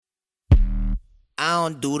I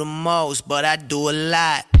don't do the most, but I do a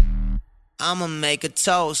lot. I'ma make a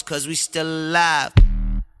toast, cause we still alive.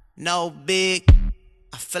 No big,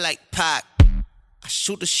 I feel like Pac. I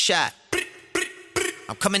shoot a shot.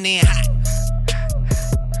 I'm coming in hot.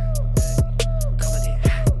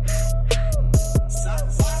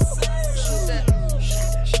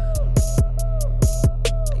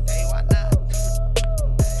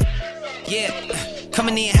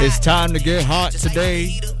 It's time to get hot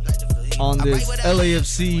today on this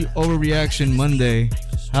LAFC Overreaction Monday.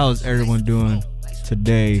 How's everyone doing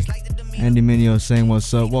today? Andy Mineo saying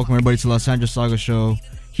what's up. Welcome everybody to Los Angeles Saga Show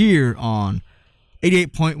here on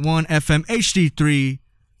 88.1 FM HD3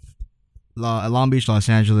 Long Beach, Los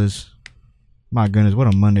Angeles. My goodness, what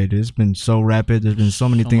a Monday, dude. It's been so rapid. There's been so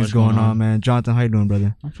many things going on, man. Jonathan, how you doing,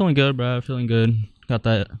 brother? I'm feeling good, bro. Feeling good. Got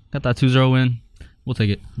that 2-0 win. We'll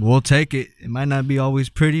take it. We'll take it. It might not be always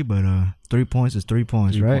pretty, but 3 points is 3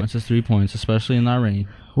 points, right? 3 points is 3 points, especially in that rain.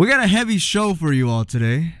 We got a heavy show for you all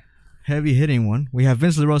today. Heavy hitting one. We have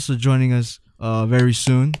Vince LaRosa joining us very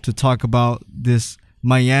soon to talk about this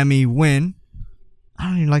Miami win. I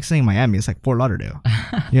don't even like saying Miami. It's like Fort Lauderdale.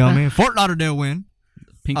 You know what I mean? Fort Lauderdale win.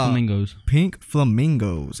 Pink Flamingos. Pink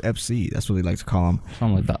Flamingos FC. That's what they like to call them.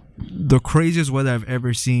 Something like that. The craziest weather I've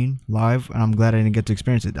ever seen live, and I'm glad I didn't get to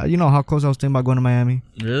experience it. You know how close I was thinking about going to Miami?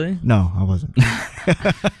 Really? No, I wasn't.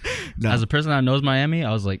 No. As a person that knows Miami,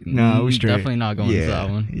 I was like, no, we're definitely not going to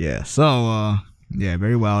that one. Yeah. So, yeah,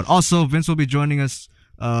 very wild. Also, Vince will be joining us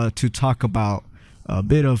to talk about a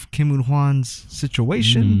bit of Kim Eun-hwan's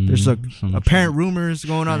situation. There's apparent rumors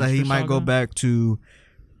going on that he might go back to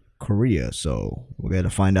Korea, so we're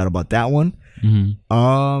gonna find out about that one.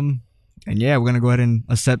 And yeah, we're gonna go ahead and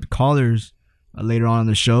accept callers later on in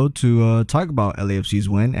the show to talk about LAFC's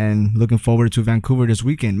win, and looking forward to Vancouver this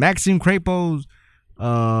weekend. Maxime Crépeau's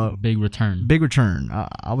big return.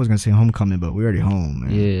 I was gonna say homecoming, but we're already home,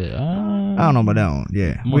 man. Yeah, I don't know about that one.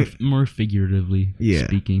 Yeah, more figuratively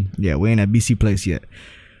speaking. Yeah, we ain't at BC Place yet.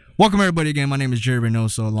 Welcome everybody again. My name is Jerry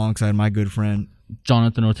Reynoso, alongside my good friend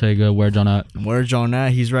Jonathan Ortega. Where John at? Where's John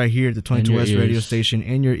at? He's right here at the 22 West radio station,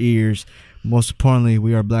 in your ears. Most importantly,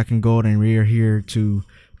 we are black and gold, and we are here to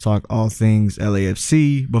talk all things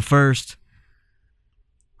LAFC. But first,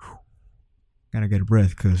 gotta get a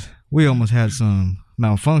breath, because we almost had some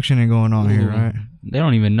malfunctioning going on here, right? They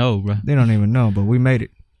don't even know, bro. They don't even know, but we made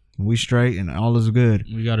it. We straight, and all is good.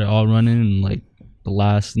 We got it all running in like the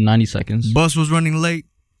last 90 seconds. Bus was running late.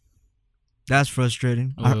 That's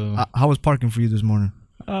frustrating. How was parking for you this morning?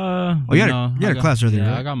 You had a class earlier,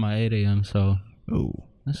 right? I got my 8 a.m. So,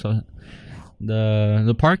 so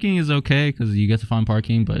the parking is okay because you get to find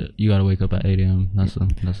parking, but you gotta wake up at 8 a.m. That's the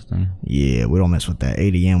thing. Yeah, we don't mess with that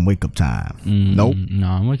 8 a.m. wake up time. Nope. No,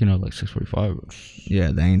 I'm waking up like 6:45.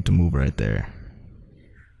 Yeah, that ain't the move right there.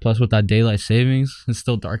 Plus, with that daylight savings, it's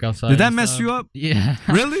still dark outside. Did that mess you up? Yeah.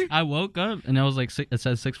 Really? I woke up and it was like it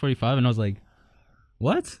said 6:45, and I was like,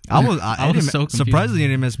 what? I was so confused. Surprisingly, it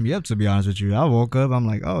didn't mess me up, to be honest with you. I woke up, I'm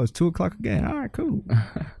like, oh, it's 2 o'clock again. All right, cool.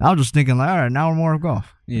 I was just thinking, like, all right, an hour more of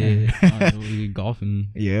golf. Yeah, we golfing.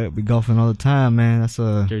 Yeah, we golfing all the time, man.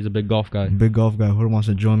 Jerry's a big golf guy. Big golf guy. Who wants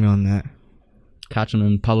to join me on that? Catching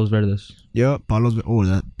in Palos Verdes. Yep, Palos Verdes.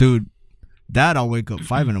 Oh, that I'll wake up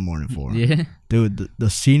 5 in the morning for. Yeah. Dude, the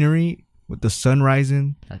scenery with the sun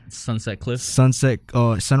rising. That sunset cliff.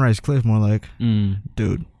 Sunrise cliff, more like.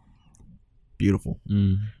 Dude. Beautiful.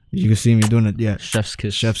 You can see me doing it. Yeah, chef's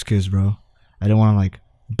kiss, bro. I didn't want to like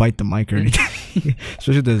bite the mic or anything,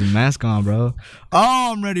 especially with this mask on, bro.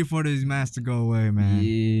 Oh, I'm ready for this mask to go away, man.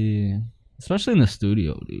 Yeah, especially in the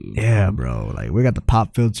studio, dude. Yeah, bro. Like, we got the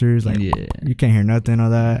pop filters. Like, you can't hear nothing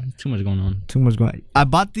of that. Too much going on. I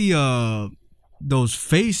bought the those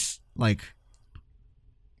face, like,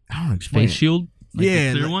 I don't know, explain face shield. Like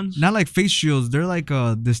the clear ones. Not like face shields. They're like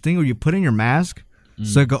this thing where you put in your mask.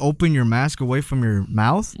 So you can open your mask away from your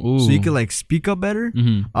mouth, so you can like speak up better.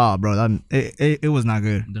 Oh, bro, it was not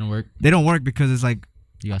good. Didn't work. They don't work because it's like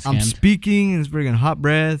I'm speaking and it's freaking hot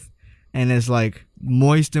breath, and it's like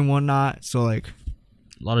moist and whatnot. So like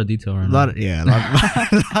a lot of detail right now.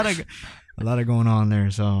 A lot of going on there.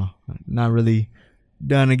 So not really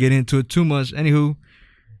done to get into it too much. Anywho,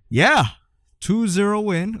 yeah, 2-0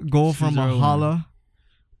 win. Goal from Mahala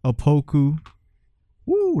Opoku.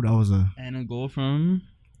 Woo, that was and a goal from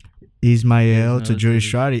Ismael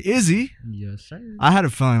Tajouri-Shradi. Izzy? Yes, sir. I had a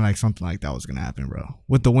feeling like something like that was going to happen, bro.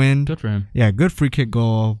 With the win. Good for him. Yeah, good free kick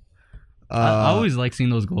goal. I always like seeing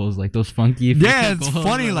those goals, like those funky free kick it's goals.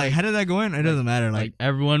 Funny. Like, how did that go in? It doesn't matter. Like,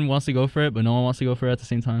 everyone wants to go for it, but no one wants to go for it at the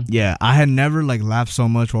same time. Yeah, I had never, like, laughed so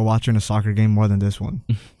much while watching a soccer game more than this one.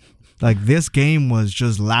 Like, this game was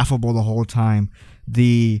just laughable the whole time.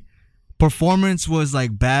 The performance was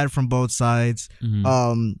like bad from both sides.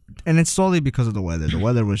 Mm-hmm. And it's solely because of the weather. The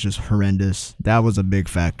weather was just horrendous. That was a big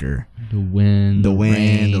factor. The wind, the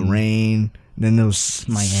rain. Then there was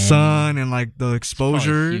sun and like the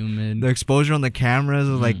exposure. The exposure on the cameras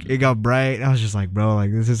was like it got bright. I was just like, bro,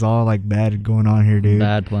 like this is all like bad going on here, dude.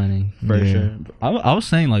 Bad planning for sure. I was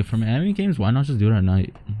saying like for Miami games, why not just do it at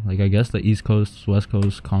night? Like I guess the East Coast West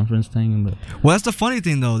Coast conference thing. But well, that's the funny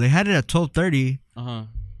thing though. They had it at 12:30.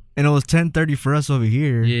 And it was 10:30 for us over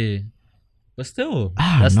here. Yeah. But still,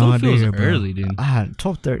 that still feels early, dude.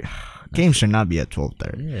 12:30. Games should not be at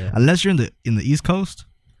 12:30. Yeah. Unless you're in the East Coast,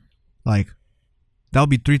 like that would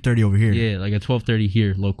be 3:30 over here. Yeah, like at 12:30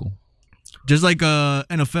 here, local. Just like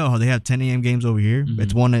NFL, how they have 10 a.m. games over here. Mm-hmm.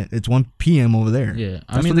 It's 1 p.m. over there. Yeah,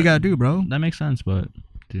 that's what they gotta do, bro. That makes sense, but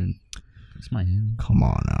dude, it's Miami. Come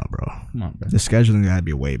on now, bro. Come on, bro. The scheduling gotta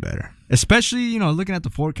be way better. Especially, looking at the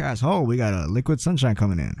forecast. Oh, we got a liquid sunshine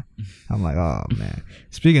coming in. I'm like, oh man.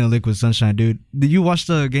 Speaking of liquid sunshine, dude, did you watch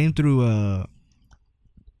the game through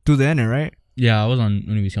the end, right? Yeah, I was on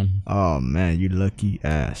Univision. Oh man, you lucky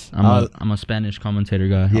ass. I'm a Spanish commentator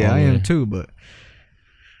guy. Yeah, I am too, but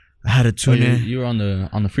I had to tune in. You were on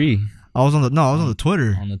the free. I was on the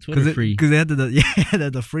Twitter. On the Twitter free. Because they had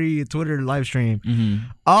the free Twitter live stream. Mm-hmm.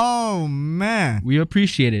 Oh man, we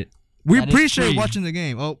appreciate it. We appreciate watching the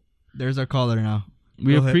game. Oh, there's our caller now.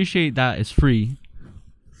 We appreciate that it's free,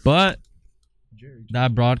 but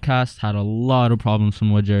that broadcast had a lot of problems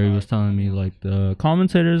from what Jerry was telling me. Like the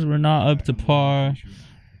commentators were not up to par.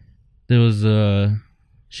 There was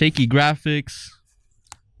shaky graphics.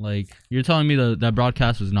 Like you're telling me that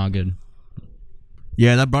broadcast was not good.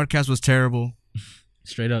 Yeah, that broadcast was terrible.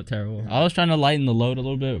 Straight up terrible. I was trying to lighten the load a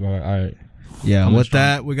little bit, but all right. Yeah, with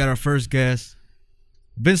that, we got our first guest.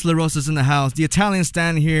 Vince LaRosa's in the house. The Italian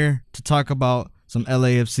standing here to talk about some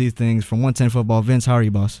LAFC things from 110 Football. Vince, how are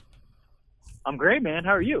you, boss? I'm great, man.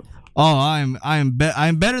 How are you? Oh, I'm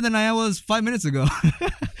better than I was 5 minutes ago.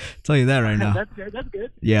 Tell you that right now. That's good. That's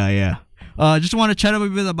good. Yeah. Just want to chat a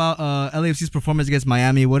little bit about LAFC's performance against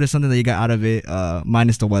Miami. What is something that you got out of it,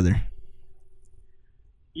 minus the weather?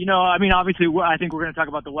 I mean, obviously, I think we're going to talk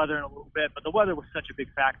about the weather in a little bit, but the weather was such a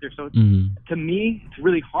big factor. So to me, it's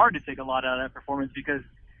really hard to take a lot out of that performance because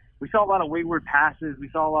we saw a lot of wayward passes. We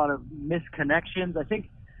saw a lot of missed connections. I think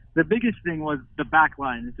the biggest thing was the back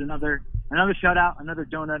line. It's another shutout, another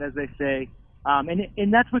donut, as they say.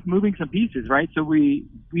 And that's with moving some pieces, right? So we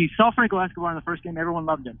saw Franco Escobar in the first game. Everyone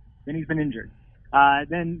loved him. Then he's been injured.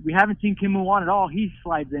 Then we haven't seen Kim Woo-Wan at all. He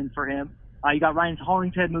slides in for him. You got Ryan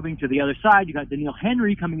Hollingshead moving to the other side. You got Daniil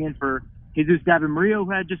Henry coming in for Jesus David-Murillo, who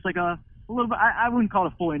had just like a little bit, I wouldn't call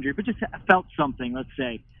it a full injury, but just felt something, let's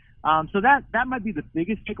say. So that might be the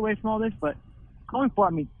biggest takeaway from all this. But going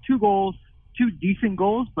forward, I mean, 2 goals, 2 decent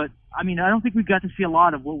goals, but I mean, I don't think we got to see a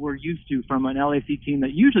lot of what we're used to from an LAC team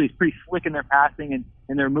that usually is pretty slick in their passing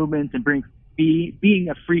and their movements and being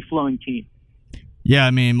a free-flowing team. Yeah,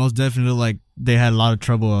 I mean, most definitely, like, they had a lot of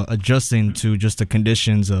trouble adjusting to just the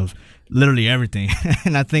conditions of literally everything.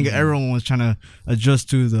 And I think everyone was trying to adjust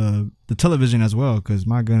to the television as well because,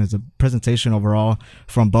 my goodness, the presentation overall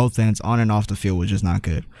from both ends, on and off the field, was just not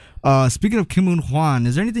good. Speaking of Kim Woo-Wan,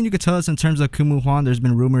 is there anything you could tell us in terms of Kim Woo-Wan? There's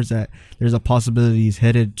been rumors that there's a possibility he's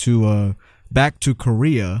headed to back to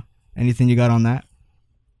Korea. Anything you got on that?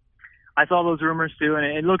 I saw those rumors, too, and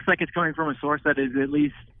it looks like it's coming from a source that is at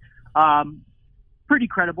least pretty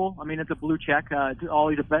credible. I mean, it's a blue check. It's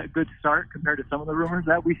always a good start compared to some of the rumors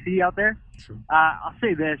that we see out there. I'll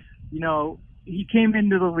say this, he came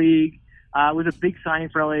into the league, was a big signing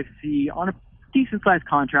for LAFC on a decent-sized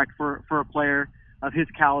contract for a player of his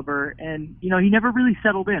caliber, and, he never really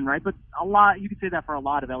settled in, right? But you could say that for a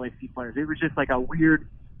lot of LAFC players. It was just like a weird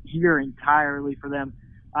year entirely for them.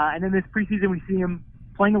 And then this preseason, we see him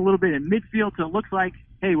playing a little bit in midfield, so it looks like,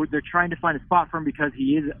 hey, they're trying to find a spot for him because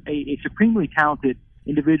he is a supremely talented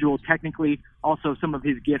individual. Technically, also some of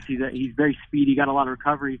his gifts. He's very speedy, got a lot of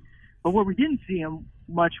recovery. But where we didn't see him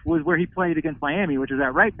much was where he played against Miami, which is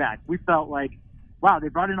at right back. We felt like, wow, they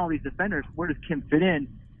brought in all these defenders. Where does Kim fit in?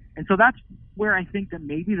 And so that's where I think that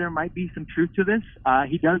maybe there might be some truth to this.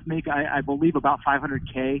 He does make, I believe, about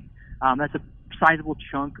 $500K. That's a sizable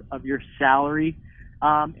chunk of your salary.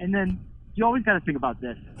 And then you always got to think about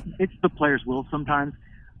this. It's the player's will sometimes.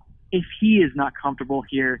 If he is not comfortable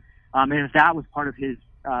here, and if that was part of his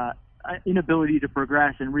inability to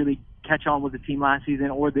progress and really catch on with the team last season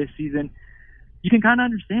or this season, you can kind of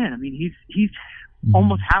understand. I mean, he's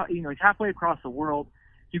almost he's halfway across the world.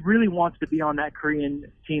 He really wants to be on that Korean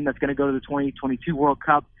team that's going to go to the 2022 World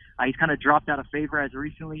Cup. He's kind of dropped out of favor as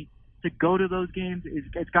recently. To go to those games,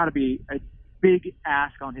 it's got to be a big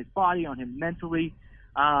ask on his body, on him mentally.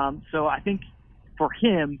 So I think for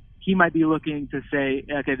him, he might be looking to say,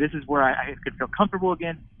 okay, this is where I could feel comfortable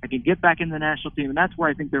again. I can get back in the national team, and that's where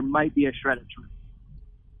I think there might be a shred of truth.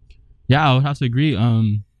 Yeah, I would have to agree.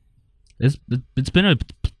 It's been a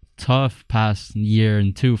tough past year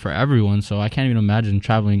and two for everyone, so I can't even imagine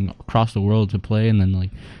traveling across the world to play and then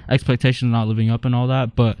like expectations not living up and all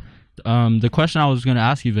that. But the question I was going to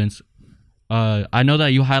ask you, Vince, I know that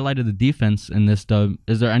you highlighted the defense in this dub.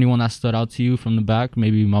 Is there anyone that stood out to you from the back?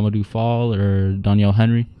 Maybe Mamadou Fall or Daniel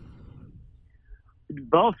Henry?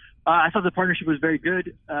 Both. I thought the partnership was very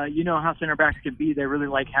good. You know how center backs can be. They really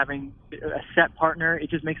like having a set partner. It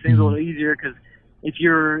just makes things a little easier because if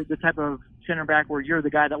you're the type of center back where you're the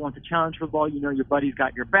guy that wants to challenge for the ball, you know your buddy's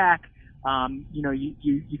got your back. You know,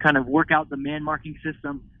 you kind of work out the man marking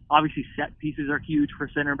system. Obviously, set pieces are huge for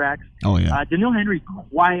center backs. Oh, yeah. Daniel Henry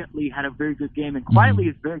quietly had a very good game, and quietly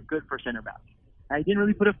is very good for center backs. He didn't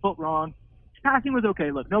really put a foot wrong. His passing was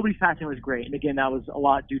okay. Look, nobody's passing was great. And, again, that was a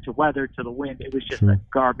lot due to weather, to the wind. It was just a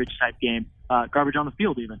garbage-type game, garbage on the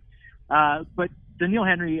field even. But Daniel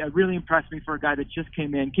Henry really impressed me for a guy that just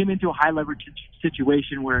came into a high-leverage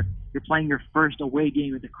situation where you're playing your first away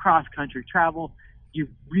game with the cross-country travel. You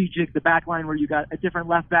rejig the back line where you got a different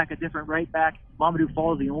left back, a different right back. Mamadou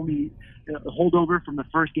Fall is the only holdover from the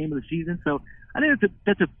first game of the season. So I think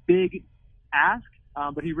that's a big ask,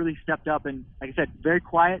 but he really stepped up. And like I said, very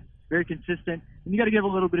quiet, very consistent. And you got to give a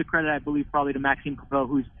little bit of credit, I believe, probably to Maxime Crepeau,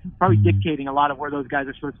 who's probably dictating a lot of where those guys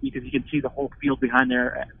are supposed to be because you can see the whole field behind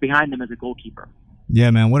them as a goalkeeper.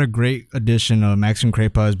 Yeah, man, what a great addition Maxime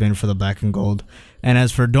Crepeau has been for the black and gold. And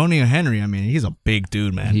as for Daniel Henry, I mean, he's a big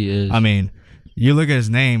dude, man. He is. I mean, you look at his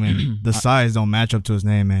name and the size don't match up to his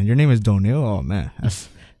name, man. Your name is Daniel. Oh, man. That's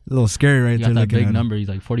a little scary right there. He got that looking big at number. He's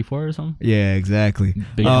like 44 or something. Yeah, exactly.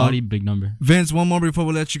 Big body, big number. Vince, one more before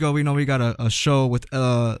we let you go. We know we got a show with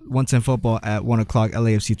 110 Football at 1 o'clock,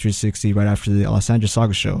 LAFC 360, right after the Los Angeles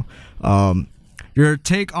Saga show. Your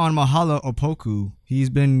take on Mahala Opoku. He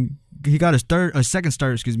got a second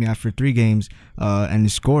start, after 3 games, and he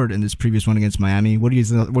scored in this previous one against Miami. What are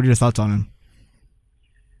your thoughts on him?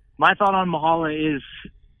 My thought on Mahala is,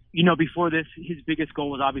 you know, before this, his biggest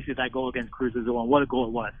goal was obviously that goal against Cruz Azul, and what a goal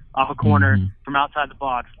it was. Off a corner from outside the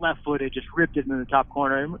box, left-footed, just ripped it in the top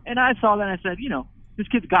corner. And I saw that and I said, you know, this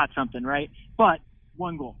kid's got something, right? But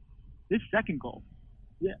one goal. This second goal,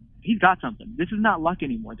 yeah, he's got something. This is not luck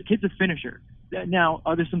anymore. The kid's a finisher. Now,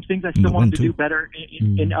 are there some things I still want him to do better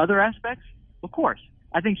in other aspects? Of course.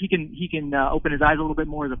 I think he can open his eyes a little bit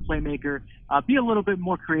more as a playmaker, be a little bit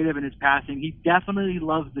more creative in his passing. He definitely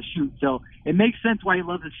loves to shoot, so it makes sense why he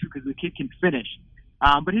loves to shoot because the kid can finish.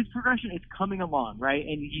 But his progression is coming along, right?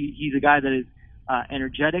 And he's a guy that is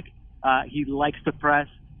energetic. He likes to press,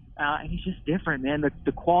 and he's just different, man.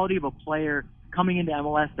 The quality of a player coming into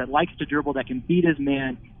MLS that likes to dribble, that can beat his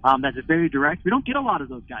man, that's very direct. We don't get a lot of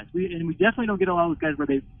those guys. We definitely don't get a lot of those guys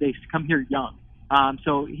where they come here young.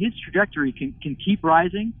 So his trajectory can keep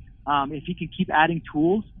rising. If he can keep adding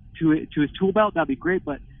tools to his tool belt, that'd be great.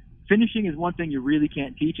 But finishing is one thing you really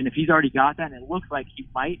can't teach. And if he's already got that, and it looks like he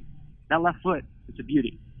might, that left foot, it's a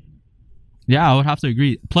beauty. Yeah, I would have to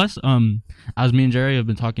agree. Plus, as me and Jerry have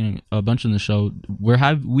been talking a bunch in the show,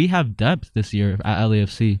 we have depth this year at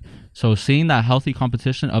LAFC. So seeing that healthy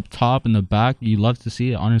competition up top and the back, you love to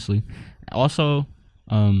see it, honestly. Also,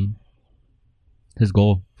 his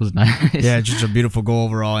goal was nice. Yeah, just a beautiful goal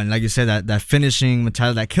overall. And like you said, that finishing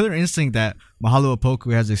mentality, that killer instinct that Mahala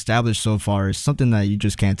Opoku has established so far is something that you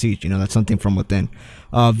just can't teach. You know, that's something from within.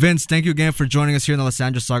 Vince, thank you again for joining us here in the Los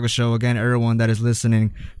Angeles Saga Show. Again, everyone that is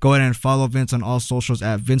listening, go ahead and follow Vince on all socials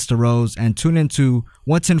at Vince DeRose and tune into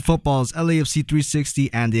 110 Football's LAFC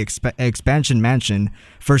 360 and the Expansion Mansion.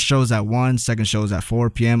 First show is at 1, second show is at 4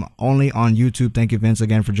 p.m. only on YouTube. Thank you, Vince,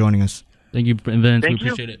 again for joining us. Thank you, Vince. We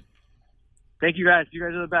appreciate it. Thank you, guys. You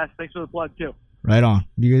guys are the best. Thanks for the plug, too. Right on.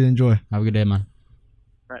 You guys enjoy. Have a good day, man.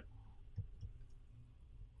 Right.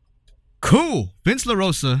 Cool. Vince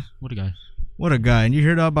LaRosa. What a guy. What a guy. And you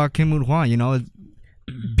heard about Kim Moon-hwan, you know.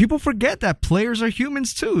 People forget that players are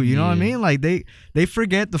humans, too. You know what I mean? Like, they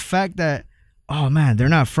forget the fact that, oh, man, they're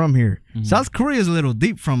not from here. South Korea is a little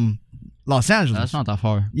deep from Los Angeles. That's not that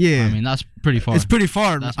far. Yeah. I mean, that's pretty far. It's pretty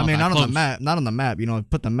far. I mean, not close. on the map. Not on the map. You know,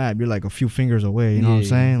 put the map, you're like a few fingers away. You know what I'm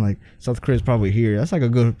saying? Like, South Korea's probably here. That's like a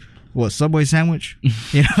good, Subway sandwich?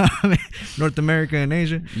 You know what I mean? North America and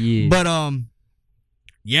Asia. Yeah. But,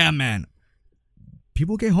 yeah, man.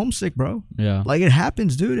 People get homesick, bro. Yeah. Like, it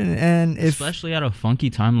happens, dude. And especially at a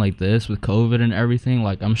funky time like this with COVID and everything.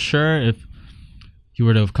 Like, I'm sure if he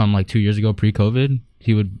were to have come like 2 years ago pre-COVID,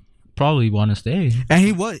 he would probably want to stay. And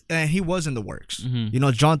he was in the works. You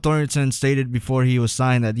know, John Thornton stated before he was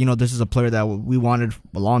signed that, you know, this is a player that we wanted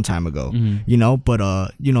a long time ago. You know, but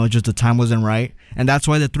you know, just the time wasn't right, and that's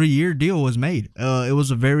why the 3-year deal was made. It was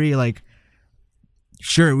a very like,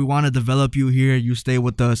 sure, we want to develop you here. You stay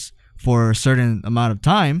with us for a certain amount of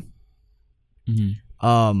time.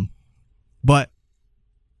 But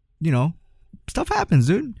you know, stuff happens,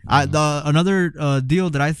 dude. Another deal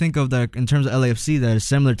that I think of that in terms of LAFC that is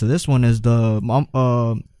similar to this one is the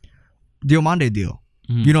Diomande deal.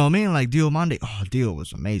 You know what I mean? Like Diomande, Dio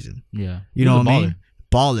was amazing. Yeah, you know what I mean?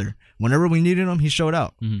 Baller. Whenever we needed him, he showed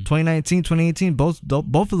out. 2019, 2018, both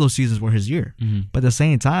of those seasons were his year. But at the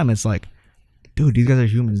same time, it's like, dude, these guys are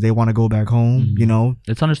humans. They want to go back home. You know,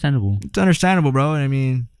 it's understandable. It's understandable, bro. I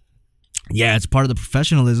mean, yeah, it's part of the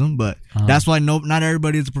professionalism, but that's why not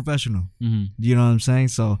everybody is a professional. You know what I'm saying?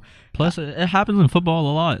 So plus, it happens in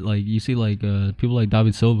football a lot. Like you see, like people like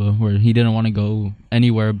David Silva, where he didn't want to go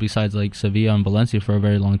anywhere besides like Sevilla and Valencia for a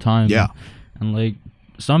very long time. Yeah, and like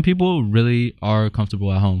some people really are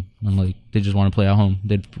comfortable at home, and like they just want to play at home.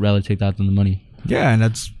 They'd rather take that than the money. Yeah, and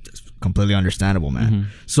that's completely understandable, man.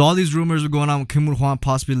 So all these rumors are going on with Kim Woo-hwan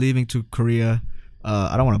possibly leaving to Korea.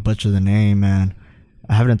 I don't want to butcher the name, man.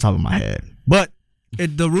 I have it on top of my head, but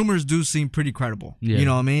the rumors do seem pretty credible. You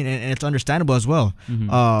know what I mean, and it's understandable as well.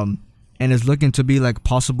 And it's looking to be like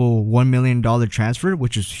possible $1 million transfer,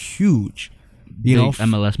 which is huge. You know,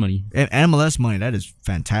 MLS money. MLS money, that is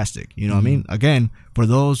fantastic. You know what I mean? Again, for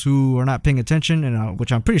those who are not paying attention, and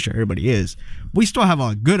which I'm pretty sure everybody is, we still have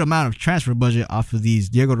a good amount of transfer budget off of these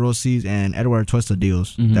Diego Rossi's and Eduardo Tuesta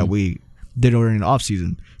deals that we did during the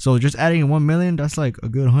offseason. So just adding $1 million, that's like a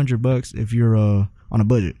good $100 if you're on a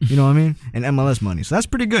budget. You know what I mean? And MLS money. So that's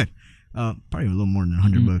pretty good. Probably a little more than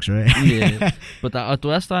 $100, right? Yeah. But the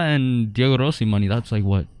Atuesta and Diego Rossi money, that's like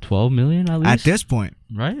what, 12 million at least? At this point.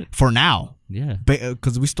 Right? For now. Yeah.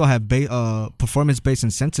 Because we still have performance-based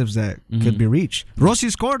incentives that could be reached. Rossi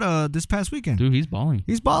scored this past weekend. Dude, he's balling.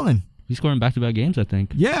 He's balling. He's scoring back-to-back games, I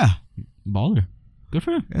think. Yeah. Baller. Good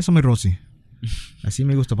for him. Eso me Rossi. Así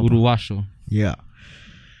me gusta, papá. Uruguayo. Yeah.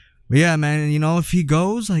 But yeah, man, you know, if he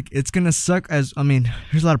goes, like, it's going to suck there's a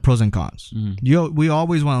lot of pros and cons. We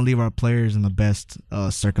always want to leave our players in the best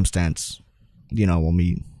circumstance, you know, when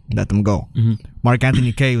we let them go. Mark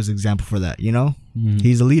Anthony Kaye was an example for that, you know?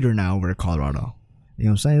 He's a leader now over at Colorado. You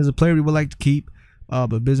know what I'm saying? He's a player we would like to keep,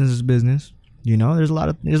 but business is business. You know, there's a lot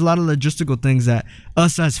of logistical things that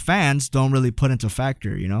us as fans don't really put into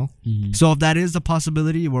factor, you know? So if that is a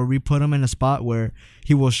possibility where we put him in a spot where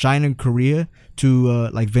he will shine in Korea to,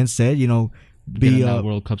 like Vince said, you know, be that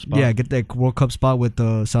World Cup spot. Yeah, get that World Cup spot with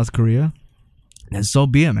South Korea. And so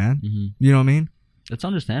be it, man. You know what I mean? It's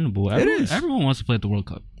understandable. It is. Everyone wants to play at the World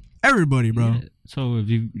Cup. Everybody, bro. Yeah. So if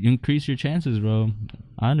you increase your chances, bro,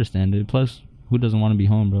 I understand it. Plus, who doesn't want to be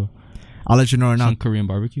home, bro? I'll let you know right now. Some Korean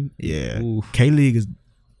barbecue? Yeah. K-League is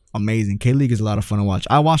amazing. K-League is a lot of fun to watch.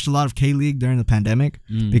 I watched a lot of K-League during the pandemic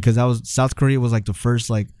because South Korea was like the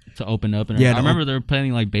first like to open up. And I remember they were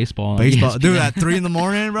playing like baseball. Dude, at 3 a.m,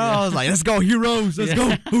 bro. I was like, let's go, Heroes. Let's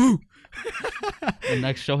go. Ooh. The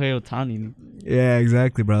next Shohei Ohtani. Yeah,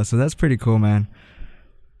 exactly, bro. So that's pretty cool, man.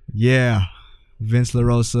 Yeah. Vince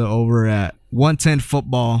LaRosa over at 110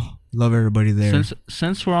 Football. Love everybody there.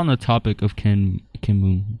 Since we're on the topic of Kim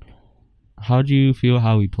Moon, how do you feel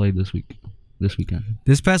how he played this weekend?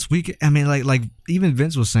 This past week, I mean, like even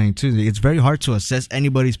Vince was saying too, it's very hard to assess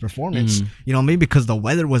anybody's performance. You know, maybe because the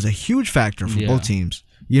weather was a huge factor for both teams.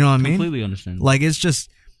 You know what I mean? Completely understand. Like it's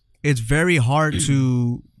very hard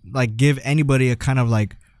to like give anybody a kind of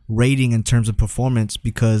like rating in terms of performance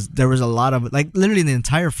because there was a lot of like literally the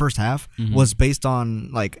entire first half was based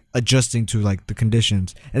on like adjusting to like the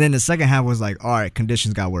conditions, and then the second half was like, all right,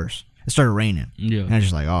 conditions got worse. It started raining. Yeah. And I was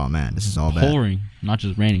just like, oh, man, this is all bad. Pouring, not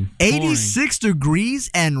just raining. 86 degrees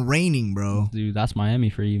and raining, bro. Dude, that's Miami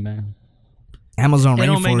for you, man. Amazon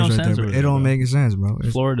rainforest right there, bro. It don't make sense, bro.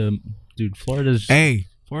 Florida, dude, Florida's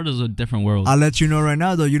a different world. I'll let you know right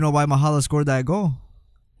now, though. You know why Mahala scored that goal?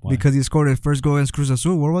 Why? Because he scored his first goal against Cruz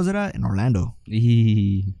Azul. Where was it at? In Orlando.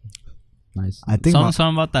 Nice. I think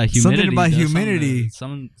something about that humidity. Something about humidity.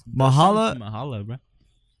 Mahala, bro.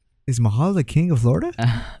 Is Mahala the king of Florida?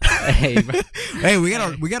 Hey, bro. Hey, we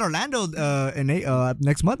got Orlando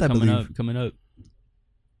next month, I believe. Coming up.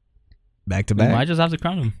 Back to back. We might just have to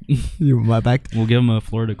crown him. We'll give him a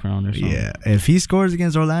Florida crown or something. Yeah, if he scores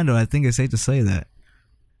against Orlando, I think it's safe to say that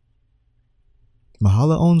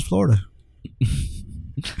Mahala owns Florida.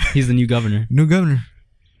 He's the new governor. New governor.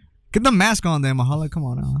 Get the mask on there, Mahala. Come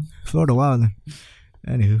on now. Florida Wild.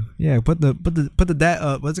 Anywho, yeah, put the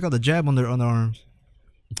what's it called? The jab on their arms.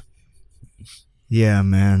 Yeah,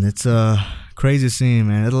 man, it's a crazy scene,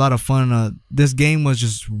 man. It's a lot of fun. This game was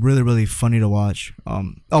just really, really funny to watch.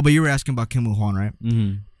 But you were asking about Kim Woo Hwan, right?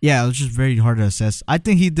 Mm-hmm. Yeah, it was just very hard to assess. I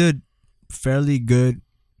think he did fairly good.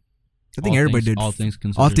 I think everybody did. All things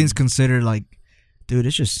considered. All things considered, like, dude,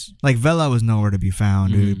 it's just like Vela was nowhere to be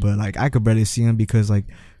found, dude. But like, I could barely see him because like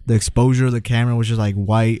the exposure of the camera was just like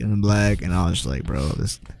white and black, and I was just like, bro,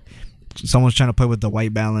 this. Someone's trying to play with the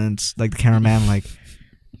white balance, like the cameraman, like.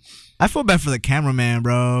 I feel bad for the cameraman,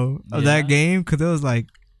 bro, of that game, because it was like...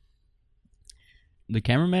 The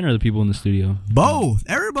cameraman or the people in the studio? Both.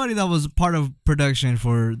 Everybody that was part of production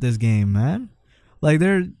for this game, man. Like,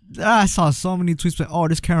 I saw so many tweets like, oh,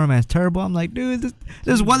 this cameraman's terrible. I'm like, dude,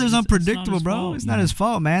 this weather's unpredictable, bro. It's not his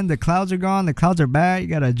fault, man. The clouds are gone. The clouds are bad. You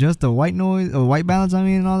got to adjust the white noise, or white balance,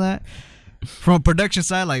 and all that. From a production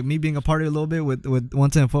side, like me being a part of it a little bit with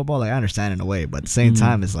 110 football, like I understand in a way, but at the same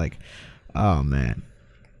time, it's like, oh, man.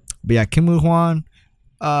 But yeah, Kim Woo Hwan,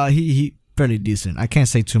 he fairly decent. I can't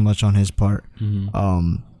say too much on his part.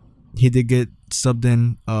 He did get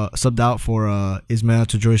subbed out for Ismail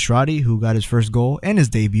Tajoy-Shradi, who got his first goal and his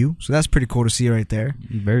debut. So that's pretty cool to see right there.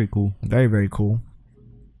 Very cool. Very, very cool.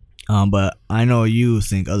 But I know you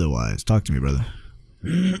think otherwise. Talk to me, brother.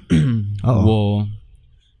 Well,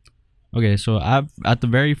 okay, so at the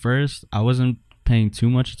very first, I wasn't paying too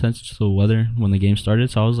much attention to the weather when the game started,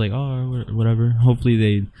 so I was like, oh, whatever.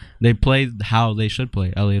 Hopefully they play how they should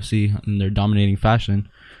play, LAFC, in their dominating fashion.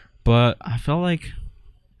 But I felt like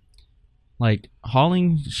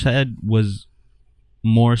Hollingshead was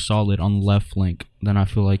more solid on the left flank than I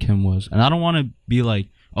feel like him was. And I don't want to be like,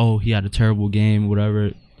 oh, he had a terrible game,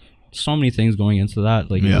 whatever. So many things going into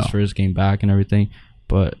that, like in his first game back and everything.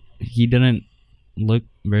 But he didn't look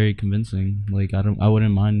very convincing. Like I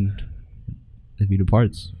wouldn't mind if he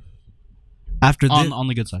departs. After on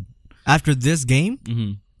the good side. After this game?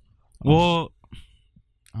 Mm-hmm. Well,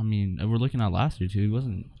 I mean, we're looking at last year too. He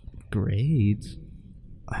wasn't great.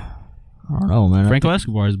 I don't know, man. Franco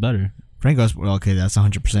Escobar is better. Franco Escobar, okay, that's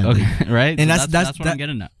 100%. Okay, right? And so that's what I'm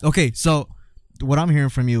getting at. Okay, so what I'm hearing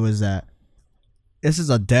from you is that this is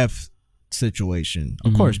a depth situation.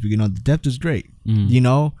 Of course, but the depth is great.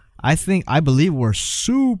 I believe we're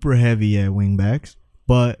super heavy at wingbacks,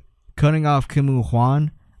 but cutting off Kim Woo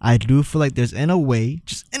Hwan, I do feel like there's in a way,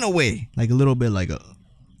 like a little bit like a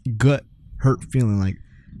gut hurt feeling. Like,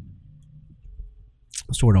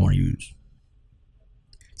 what's the word I want to use?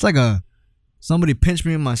 It's like somebody pinched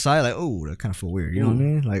me in my side. Like, oh, that kind of feel weird. You know what I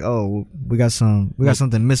mean? Like, oh, we got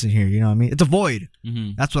something missing here. You know what I mean? It's a void.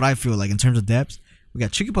 That's what I feel like in terms of depth. We got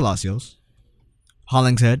Chiqui Palacios,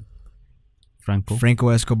 Hollingshead, Franco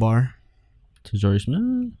Escobar,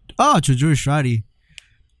 Tajoy-Shradi. Oh, Tajoy-Shradi.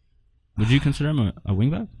 Would you consider him a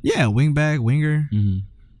wingback? Yeah, wingback, winger.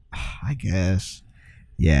 I guess.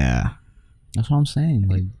 Yeah. That's what I'm saying.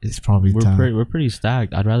 Like, it's probably time. We're pretty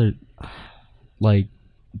stacked. I'd rather, like,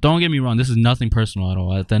 don't get me wrong. This is nothing personal at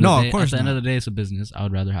all. At the end of the day, it's a business. I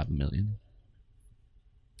would rather have $1 million.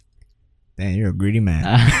 Damn, you're a greedy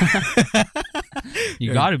man.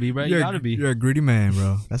 You gotta be, bro. You gotta be. You're a greedy man,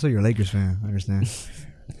 bro. That's why you're a Lakers fan. I understand.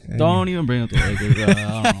 Don't even bring up the Lakers. I don't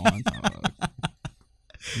know what I'm talking about.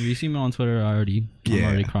 If you see me on Twitter, I'm already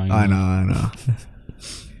crying. I know.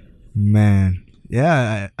 Man,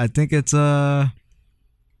 yeah, I think it's time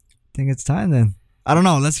then. I don't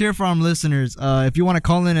know. Let's hear from listeners. If you want to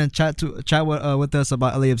call in and chat with us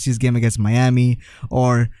about LAFC's game against Miami,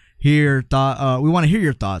 or we want to hear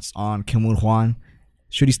your thoughts on Kim Woo Hwan.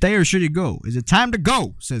 Should he stay or should he go? Is it time to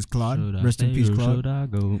go? Says Claude. Rest in peace, Claude. Should I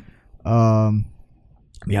go?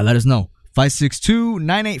 Yeah, let us know.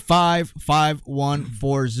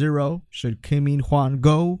 562-985-5140. Should Kim Woo Hwan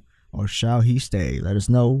go or shall he stay? Let us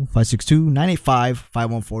know.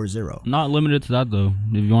 562-985-5140. Not limited to that, though.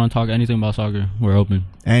 If you want to talk anything about soccer, we're open.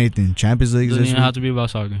 Anything. Champions League. Doesn't even have to be about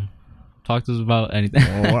soccer. Talk to us about anything.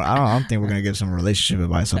 Well, I don't think we're going to get some relationship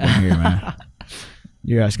advice up in here, man.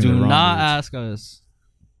 You're asking the wrong Do not words. ask us.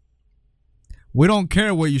 We don't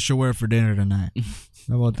care what you should wear for dinner tonight.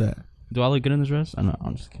 How about that? Do I look good in this dress? I know.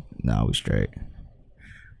 I'm just kidding. No, we straight.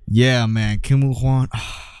 Yeah, man. Kim Woo Hwan. I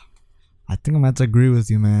think I'm going to have to agree with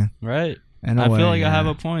you, man. Right? I feel like I have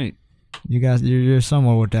a point. You guys, you're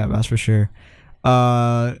somewhere with that, that's for sure.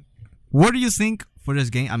 What do you think for this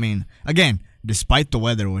game? I mean, again, despite the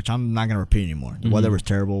weather, which I'm not going to repeat anymore. The weather was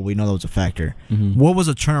terrible. We know that was a factor. What was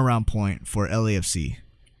a turnaround point for LAFC?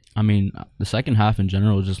 I mean, the second half in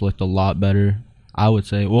general just looked a lot better, I would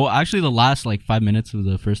say. Well, actually, the last 5 minutes of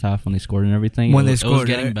the first half when they scored and everything, it was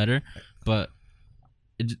getting better, but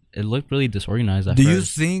it looked really disorganized at first. Do you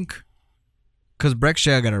think, because Breck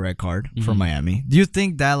Shea got a red card for Mhm. Miami. Do you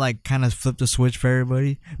think that like kind of flipped the switch for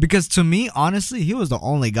everybody? Because to me, honestly, he was the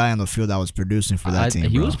only guy on the field that was producing for that team.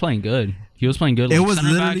 He bro. was playing good. He was playing good. It Like, was center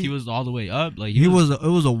back, literally- he was all the way up. Like It was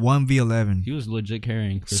a 1v11. he was legit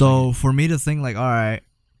carrying. So for me to think like, all right,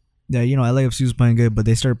 yeah, you know, LAFC was playing good, but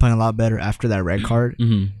they started playing a lot better after that red card.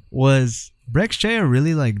 Was Breck Shea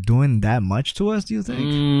really like doing that much to us? Do you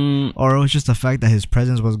think, or it was just the fact that his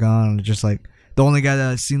presence was gone? Just like the only guy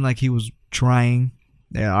that seemed like he was trying.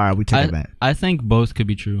 Yeah, all right, we take it back. I think both could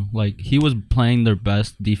be true. Like he was playing their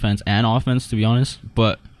best defense and offense, to be honest.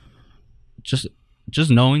 But just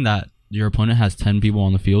knowing that your opponent has 10 people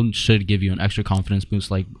on the field should give you an extra confidence boost.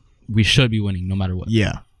 Like we should be winning no matter what.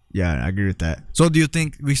 Yeah, I agree with that. So do you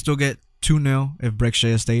think we still get 2-0 if Breck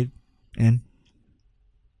Shea stayed in?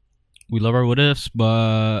 We love our what ifs,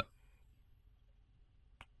 but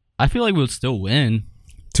I feel like we'll still win.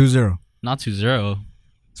 2-0. Not 2-0.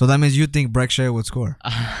 So that means you think Breck Shea would score?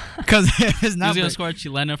 Because it's He's not. gonna score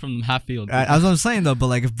Chilena from half field. As I'm saying though, but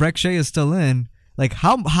like if Breck Shea is still in, like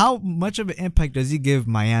how much of an impact does he give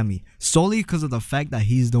Miami? Solely because of the fact that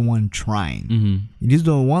he's the one trying. Mm-hmm. He's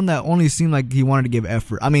the one that only seemed like he wanted to give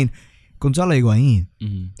effort. I mean, Gonzalo Higuain,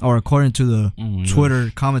 or according to the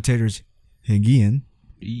Twitter commentators, Higuain.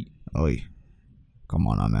 Oh, come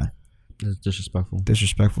on, man. That's disrespectful.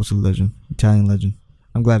 Disrespectful to the legend, Italian legend.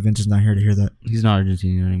 I'm glad Vince is not here to hear that. He's not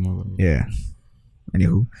Argentinian anymore. Yeah.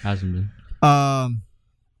 Anywho, Hasn't been.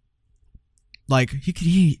 like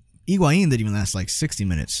Higuain didn't even last like 60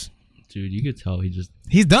 minutes. Dude, you could tell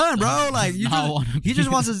He's done, bro. Like he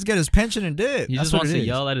just wants to get his pension and dip. He That's just what wants it to is.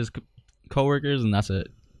 yell at his coworkers, and that's it.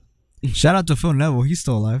 Shout out to Phil Neville. He's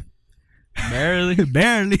still alive. Barely.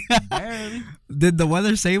 Barely. Barely. Did the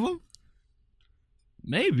weather save him?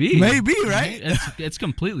 Maybe, right? It's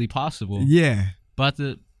completely possible. Yeah. But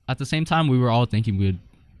at the same time, we were all thinking we would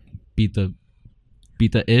beat the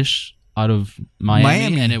ish out of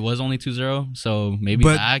Miami, and it was only 2-0. So maybe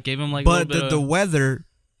that gave him like a little bit the weather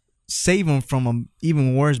saved him from an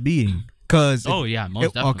even worse beating. Most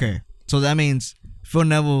definitely. Okay, so that means Phil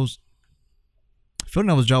Neville's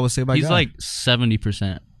job was saved by He's God. like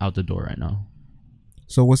 70% out the door right now.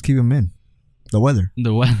 So what's keeping him in? The weather.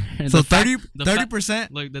 The weather. So The fact-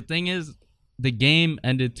 30%. Look, the thing is, the game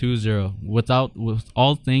ended 2-0. With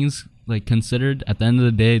all things like considered, at the end of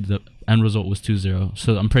the day, the end result was 2-0.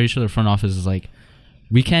 So I'm pretty sure the front office is like,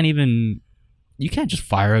 you can't just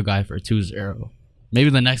fire a guy for 2-0.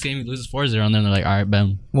 Maybe the next game he loses 4-0, and then they're like, all right,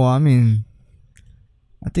 bam. Well, I mean,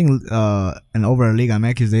 I think in over Liga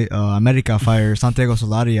MX, America fired Santiago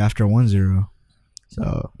Solari after 1-0.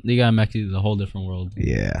 So Liga MX is a whole different world.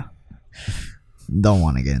 Yeah. Don't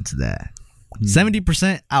want to get into that.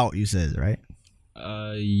 70% out, you said, right?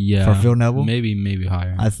 Yeah. For Phil Neville? Maybe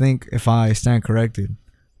higher. I think if I stand corrected,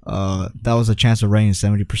 that was a chance of rain,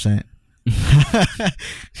 70%.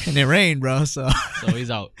 And it rained, bro. So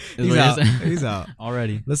he's out. He's out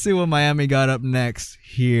already. Let's see what Miami got up next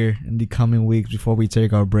here in the coming weeks before we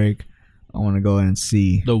take our break. I want to go ahead and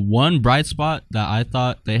see. The one bright spot that I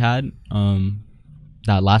thought they had,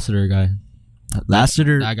 that Lassiter guy.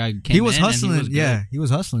 Lassiter, that guy came he was in hustling. And He was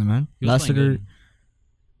hustling, man. He was Lassiter.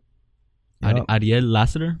 Yep. Ariel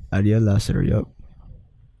Lassiter? Ariel Lassiter, yep.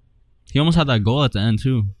 He almost had that goal at the end,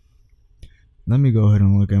 too. Let me go ahead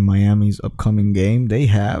and look at Miami's upcoming game. They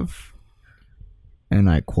have, and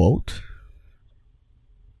I quote,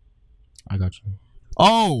 I got you.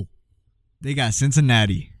 Oh, they got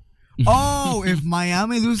Cincinnati. Oh, if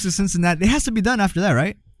Miami loses to Cincinnati, it has to be done after that,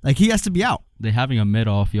 right? Like, he has to be out. They having a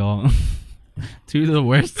mid-off, y'all. Two of the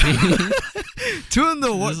worst teams. Two of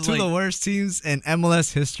the worst teams in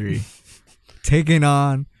MLS history. Taking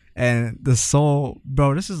on, and the soul,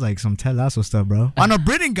 bro, this is like some Ted Lasso stuff, bro. On a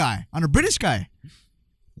British guy.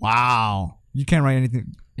 Wow. You can't write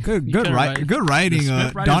anything. Good writing,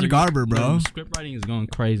 Don Garber, bro. Script writing is going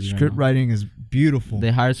crazy. Script writing is beautiful.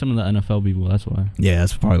 They hired some of the NFL people, that's why. Yeah,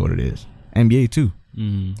 that's probably what it is. NBA, too.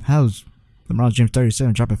 How's LeBron James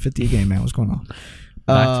 37 dropping 50 a game, man? What's going on?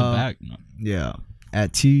 Back to back. No. Yeah.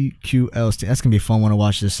 At TQL. That's going to be a fun one to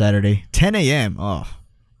watch this Saturday. 10 a.m. Oh.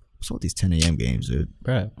 What's with these 10 a.m. games, dude?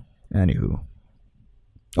 Right. Anywho.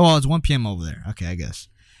 Oh, it's 1 p.m. over there. Okay, I guess.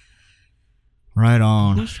 Right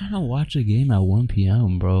on. Who's trying to watch a game at 1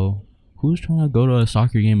 p.m., bro? Who's trying to go to a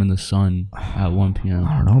soccer game in the sun at 1 p.m.?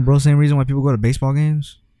 I don't know, bro. Same reason why people go to baseball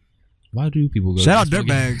games. Why do people go Shout to out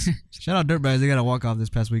Dirtbags. Shout out Dirtbags. They got to walk off this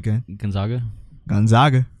past weekend.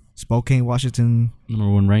 Gonzaga. Spokane, Washington. Number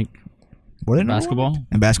 1 rank. What in basketball?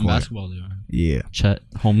 And basketball. In basketball, they are. Yeah. Chet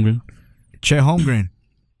Holmgren.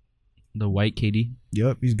 The white KD.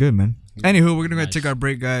 Yep, he's good, man. Anywho, we're going to go take our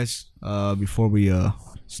break, guys, before we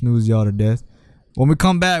snooze y'all to death. When we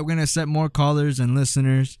come back, we're going to accept more callers and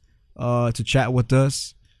listeners to chat with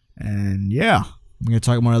us. And yeah, we're going to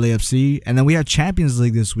talk more LAFC. And then we have Champions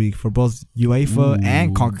League this week for both UEFA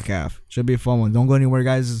and CONCACAF. Should be a fun one. Don't go anywhere,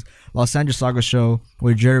 guys. This is Los Angeles Soccer Show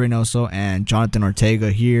with Jerry Reynoso and Jonathan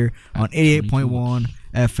Ortega here on 88.1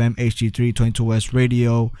 FM HD3 22 West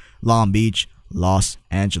Radio, Long Beach, Los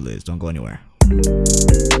Angeles. Don't go anywhere.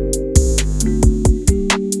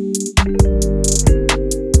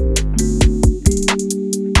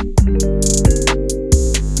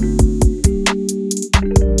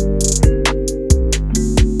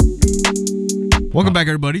 Welcome back,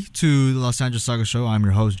 everybody, to the Los Angeles Soccer Show. I'm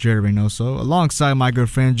your host, Jerry Reynoso, alongside my good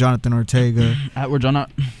friend, Jonathan Ortega. At where John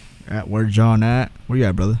at? At where John at? Where you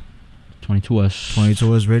at, brother? 22S.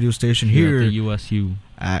 22S radio station here at the USU.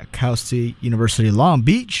 At Cal State University, Long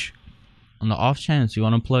Beach. On the off chance you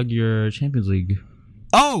want to plug your Champions League.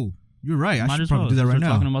 Oh, you're right. I should probably do that right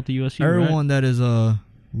now. Talking about the USU, everyone that is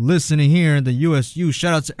listening here in the USU,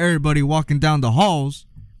 shout out to everybody walking down the halls.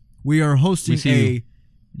 We are hosting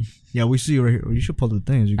Yeah, we see you right here. You should pull the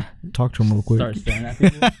things. You can talk to them real quick. Start staring at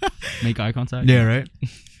people. Make eye contact. Yeah, right.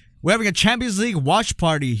 We're having a Champions League watch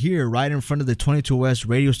party here right in front of the 22 West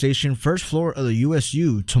radio station, first floor of the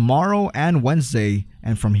USU, tomorrow and Wednesday.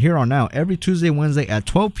 And from here on out, every Tuesday, Wednesday at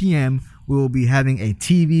 12 p.m., we will be having a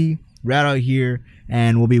TV right out here,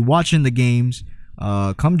 and we'll be watching the games.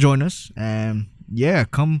 Come join us, and yeah,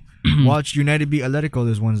 come watch United beat Atletico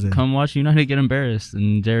this Wednesday. Come watch United get embarrassed,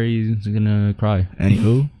 and Jerry's gonna cry.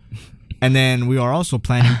 Anywho. And then we are also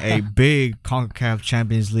planning a big CONCACAF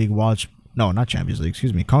Champions League watch. No, not Champions League,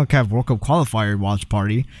 excuse me. CONCACAF World Cup qualifier watch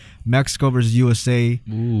party. Mexico versus USA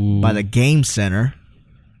by the Game Center.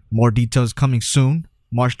 More details coming soon.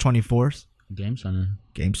 March 24th. Game Center.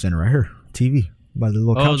 Game Center right here. TV. By the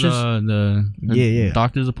little couches. The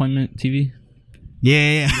doctor's appointment TV.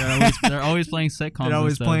 Yeah. They're always playing sitcoms. They're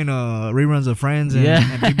always playing reruns of Friends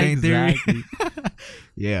and Big Bang Theory.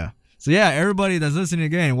 Yeah. So yeah, everybody that's listening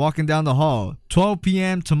again, walking down the hall, 12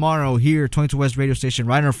 p.m. tomorrow here, 22 West radio station,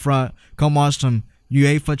 right in front. Come watch some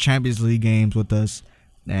UEFA Champions League games with us,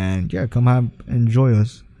 and yeah, come enjoy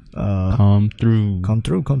us. Come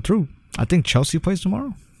through. I think Chelsea plays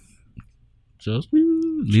tomorrow. Chelsea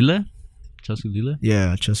Lille.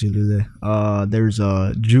 Yeah, Chelsea Lille. There's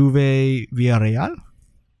Juve Villarreal.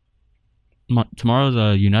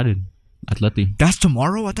 Tomorrow's United Atleti. That's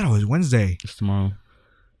tomorrow. I thought it was Wednesday. It's tomorrow.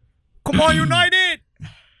 Come on, United!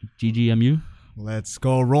 GGMU. Let's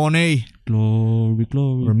go, Ronnie. Glory.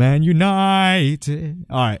 We're Man United.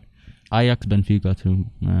 All right. Ajax Benfica, too.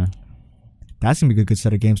 That's going to be a good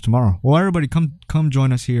set of games tomorrow. Well, everybody, come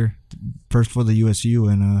join us here first for the USU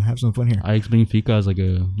and have some fun here. Ajax Benfica is like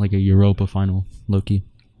a Europa final, low-key.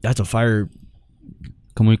 That's a fire.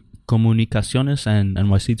 Comunicaciones and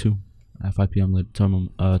NYC, too. At 5 p.m.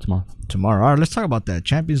 tomorrow. Tomorrow. All right, let's talk about that.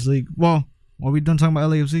 Champions League. Well, are we done talking about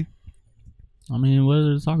LAFC? I mean, what is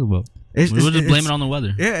there to talk about? We were just blaming it on the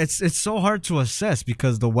weather. Yeah, it's so hard to assess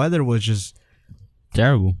because the weather was just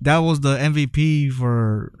terrible. That was the MVP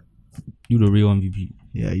for you, the real MVP.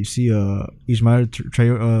 Yeah, you see, Ismael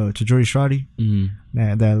Tajori Shradi,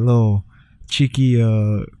 that little cheeky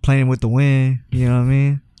playing with the wind. You know what I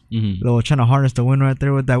mean? Little trying to harness the wind right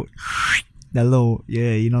there with that little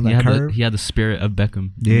that curve. He had the spirit of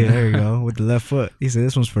Beckham. Yeah, there you go with the left foot. He said,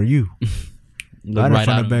 "This one's for you." Right in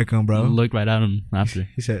front of Beckham, bro. Looked right at him after.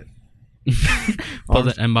 He said,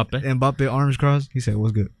 Mbappe arms crossed. He said,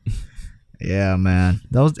 "What's good?" Yeah, man.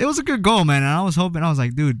 It was a good goal, man. And I was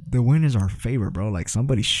like, dude, the wind is our favor, bro. Like,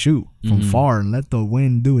 somebody shoot from far and let the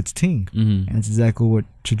wind do its thing. And it's exactly what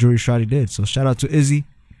Tajuri Shradi did. So shout out to Izzy,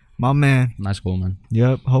 my man. Nice goal, man.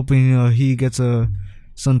 Yep. Hoping he gets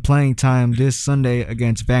some playing time this Sunday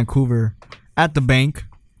against Vancouver at the Bank.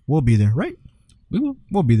 We'll be there, right? We will.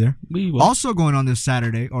 We'll be there. We will. Also going on this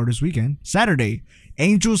Saturday or this weekend,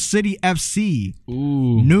 Angel City FC.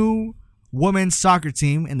 Ooh. New women's soccer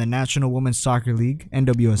team in the National Women's Soccer League,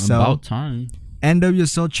 NWSL. About time.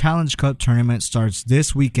 NWSL Challenge Cup tournament starts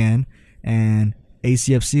this weekend, and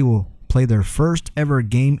ACFC will play their first ever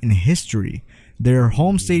game in history. Their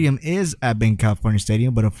home stadium is at Bank California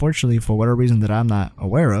Stadium, but unfortunately, for whatever reason that I'm not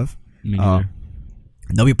aware of,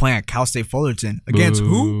 they'll be playing at Cal State Fullerton against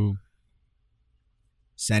who?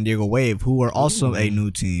 San Diego Wave, who are also a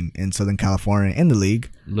new team in Southern California in the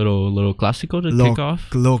league. Little Clásico to kick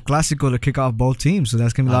off. Little Clásico to kick off both teams, so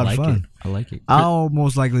that's going to be a lot of fun. I like it. I'll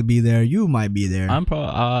most likely be there. You might be there. I'm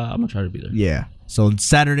going to try to be there. Yeah. So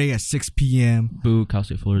Saturday at 6 p.m. Boo, Cal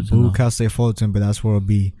State Fullerton. Boo, Cal State Fullerton, but that's where it'll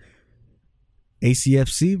be.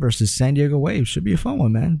 ACFC versus San Diego Wave. Should be a fun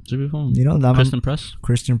one, man. Should be fun. You know,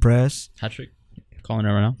 Christian Press. Hat trick. Calling it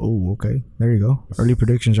right now. Oh, okay. There you go. Early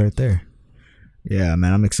predictions right there. Yeah,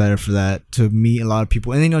 man, I'm excited for that, to meet a lot of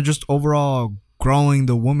people. And, just overall growing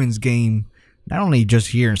the women's game, not only just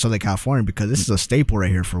here in Southern California, because this is a staple right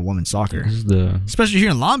here for women's soccer. This is especially here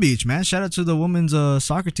in Long Beach, man. Shout out to the women's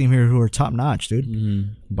soccer team here who are top-notch,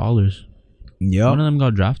 dude. Ballers. Yep. One of them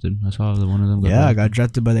got drafted. I saw that one of them got drafted. I got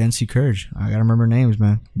drafted by the NC Courage. I got to remember names,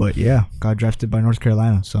 man. But, yeah, got drafted by North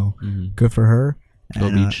Carolina. So, good for her. Go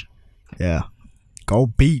Beach. Yeah. Go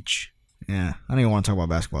Beach. Yeah. I don't even want to talk about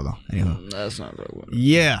basketball, though. Anyway. That's not right.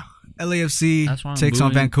 Yeah. LAFC takes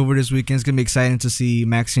on Vancouver this weekend. It's going to be exciting to see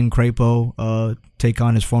Maxime Crepeau take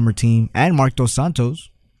on his former team. And Marc Dos Santos,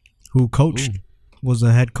 who was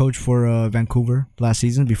the head coach for Vancouver last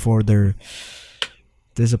season before their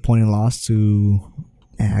disappointing loss to...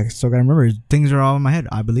 I still got to remember. Things are all in my head.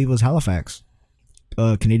 I believe it was Halifax,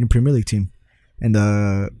 Canadian Premier League team, and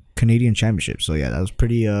the Canadian Championship. So, yeah, that was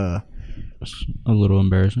pretty... a little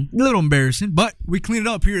embarrassing. But we clean it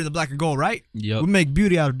up here in the black and gold, right? Yep. We make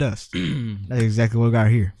beauty out of dust. That's exactly what we got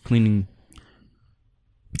here. Cleaning.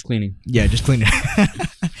 Yeah, just clean it.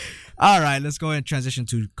 All right, let's go ahead and transition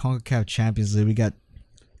to CONCACAF Champions League. We got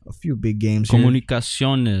a few big games here.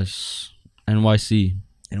 Comunicaciones, NYC.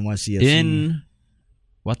 NYCFC. In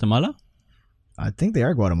Guatemala? I think they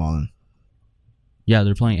are Guatemalan. Yeah,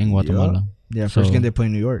 they're playing in Guatemala. Yeah, first game they play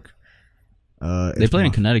in New York. They played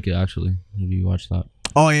in Connecticut, actually. If you watch that.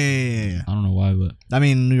 Oh, yeah. I don't know why, but... I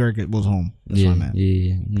mean, New York was home. That's what I meant.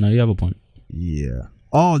 Yeah. No, you have a point. Yeah.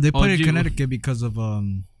 Oh, they played in Connecticut because of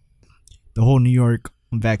the whole New York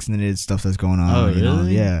vaccinated stuff that's going on. Oh,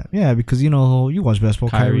 really? Yeah, because, you watch basketball.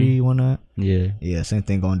 Kyrie won that. Yeah, same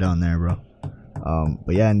thing going down there, bro.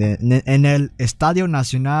 But yeah, and then en el Estadio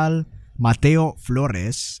Nacional Mateo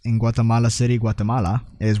Flores in Guatemala City, Guatemala,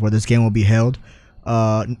 is where this game will be held.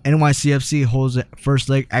 NYCFC holds the first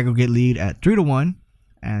leg aggregate lead at 3-1,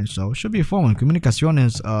 and so it should be a fun one.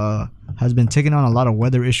 Comunicaciones has been taking on a lot of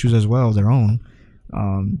weather issues as well of their own.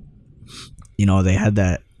 They had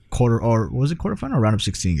that quarterfinal or round of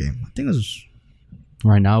 16 game? I think it was.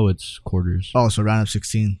 Right now it's quarters. Oh, so round of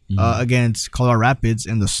 16 against Colorado Rapids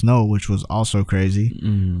in the snow, which was also crazy.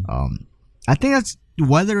 I think that's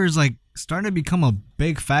weather is like starting to become a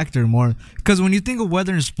big factor more, because when you think of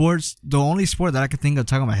weather in sports, the only sport that I could think of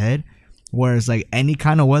top of my head where it's like any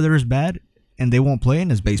kind of weather is bad and they won't play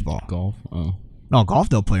in is baseball. Golf. Oh no, golf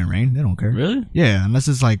they'll play in rain. They don't care. Really? Yeah, unless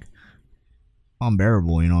it's like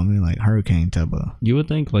unbearable, you know what I mean, like hurricane type of. You would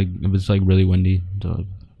think like if it's like really windy,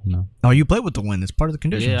 no. Oh, you play with the wind. It's part of the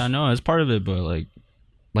conditions. Yeah, I know it's part of it, but like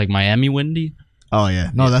Miami windy. Oh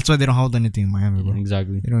yeah, no, that's why they don't hold anything in Miami, bro.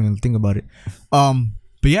 Exactly. You don't even think about it.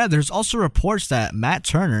 But yeah, there's also reports that Matt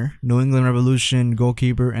Turner, New England Revolution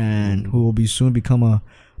goalkeeper, and who will be soon become a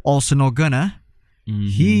Arsenal gunner,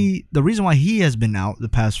 the reason why he has been out the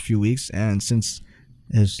past few weeks, and since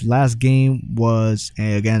his last game was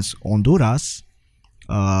against Honduras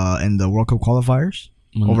in the World Cup qualifiers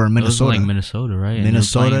over in Minnesota. It was like Minnesota, right?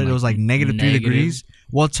 Minnesota, it was like negative 3 degrees.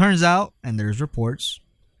 Well, it turns out, and there's reports.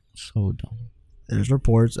 So dumb. There's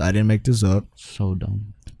reports. I didn't make this up. So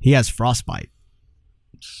dumb. He has frostbite.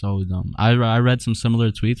 So dumb. I read some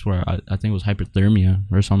similar tweets where I think it was hypothermia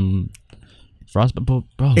or some frostbite. Bro,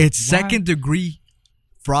 it's second degree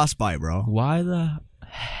frostbite, bro. Why the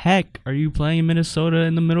heck are you playing in Minnesota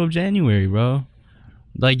in the middle of January, bro?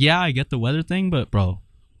 Like, yeah, I get the weather thing, but bro,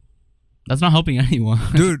 that's not helping anyone.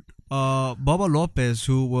 Dude, Bubba Lopez,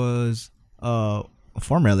 who was a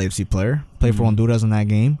former LAFC player, played for Honduras in that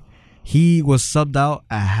game. He was subbed out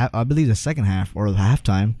at I believe the second half or the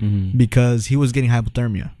halftime because he was getting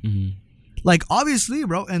hypothermia. Like, obviously,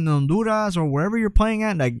 bro, in Honduras or wherever you're playing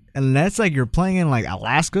at, like, unless like you're playing in like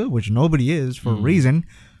Alaska, which nobody is for a reason,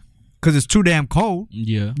 because it's too damn cold.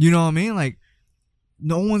 Yeah, you know what I mean. Like,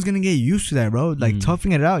 no one's gonna get used to that, bro. Like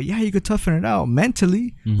toughing it out. Yeah, you could toughen it out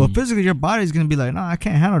mentally, but physically, your body's gonna be like, no, I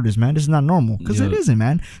can't handle this, man. This is not normal, because it isn't,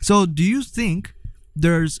 man. So, do you think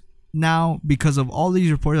there's now, because of all these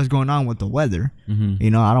reports that's going on with the weather, I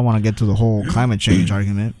don't want to get to the whole climate change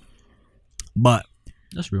argument, but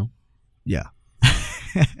that's real. Yeah.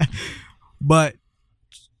 But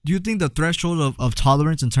do you think the threshold of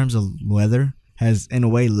tolerance in terms of weather has in a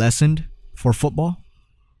way lessened for football?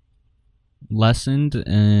 Lessened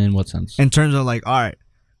in what sense? In terms of like, all right,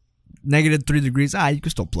 negative 3 degrees, you can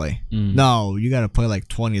still play. No, you got to play like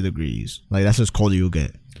 20 degrees. Like, that's as cold as you'll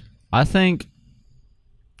get. I think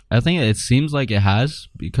it seems like it has,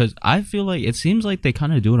 because I feel like it seems like they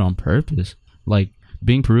kind of do it on purpose. Like,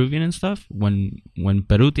 being Peruvian and stuff, when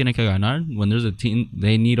Peru tiene que ganar, when there's a team,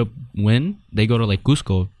 they need a win, they go to like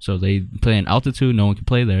Cusco. So they play in altitude, no one can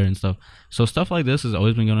play there and stuff. So stuff like this has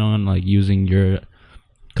always been going on, like using your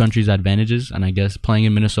country's advantages, and I guess playing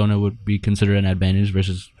in Minnesota would be considered an advantage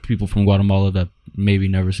versus people from Guatemala that maybe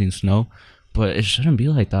never seen snow. But it shouldn't be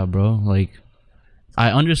like that, bro. Like,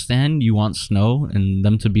 I understand you want snow and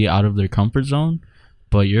them to be out of their comfort zone,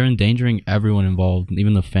 but you're endangering everyone involved,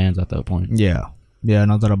 even the fans at that point. Yeah,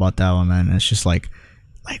 no doubt about that one, man. It's just like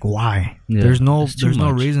why? Yeah, there's no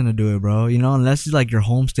much. reason to do it, bro. You know, unless it's like your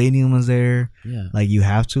home stadium was there. Yeah. Like you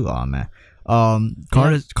have to. Oh man.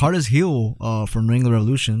 Carlos Hill from New England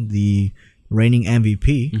Revolution, the reigning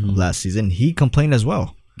MVP of last season, he complained as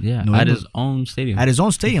well. Yeah, at his own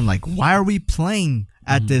stadium. Like, why are we playing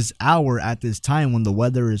at this hour, at this time when the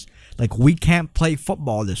weather is like we can't play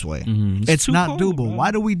football this way? It's not cold, doable. Bro.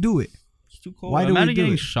 Why do we do it? It's too cold. Why do we do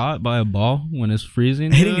getting shot by a ball when it's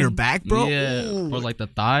freezing? Hitting your back, bro? Yeah, or like the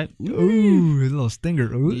thigh. Ooh, a little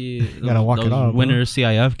stinger. Ooh. Yeah, you gotta walk it off. Winter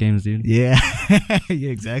CIF games, dude. Yeah, yeah,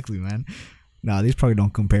 exactly, man. Nah, these probably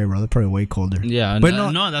don't compare, bro. They're probably way colder. Yeah, but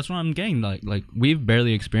no, that's what I'm getting. Like we've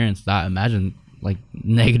barely experienced that. Imagine like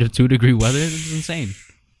 -2-degree weather. It's insane.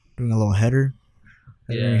 Doing a little headering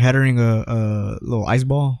a little ice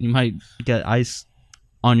ball. You might get ice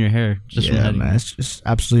on your hair just from heading. Man, it's just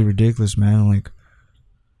absolutely ridiculous, man. Like,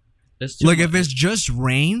 if it's just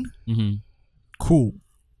rain, cool.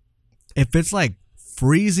 If it's like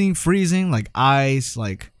freezing, like ice,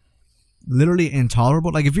 like literally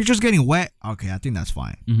intolerable. Like if you're just getting wet, okay, I think that's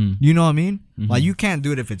fine. You know what I mean? Like you can't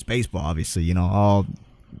do it if it's baseball, obviously. You know,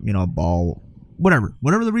 ball, whatever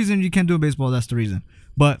the reason you can't do it baseball, that's the reason.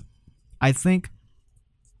 But I think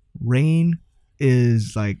rain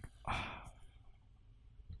is like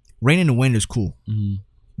rain and the wind is cool.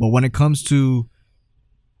 But when it comes to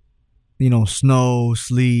snow,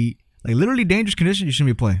 sleet, like literally dangerous conditions, you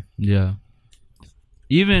shouldn't be playing. Yeah.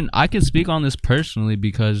 Even I can speak on this personally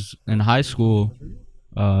because in high school,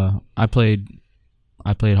 I played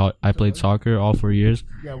soccer all 4 years,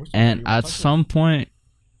 and at some point,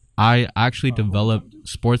 I actually developed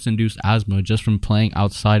sports-induced asthma just from playing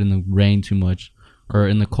outside in the rain too much or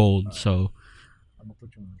in the cold. So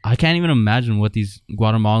I can't even imagine what these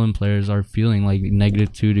Guatemalan players are feeling, like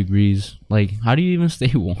 -2 degrees. Like, how do you even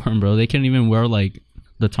stay warm, bro? They can't even wear like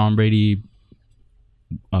the Tom Brady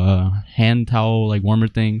hand towel, like warmer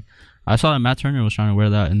thing. I saw that Matt Turner was trying to wear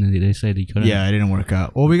that, and they said he couldn't. Yeah, it didn't work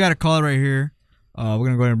out. Well, we got a caller right here. We're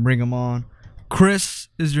gonna go ahead and bring him on. Chris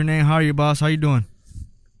is your name. How are you, boss? How you doing?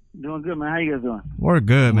 Doing good, man. How you guys doing? We're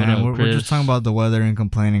good, man. We're just talking about the weather and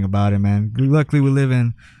complaining about it, man. Luckily, we live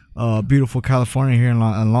in beautiful California here in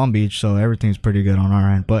Long Beach, so everything's pretty good on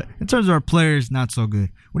our end. But in terms of our players, not so good.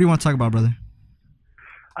 What do you want to talk about, brother?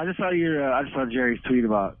 I just saw Jerry's tweet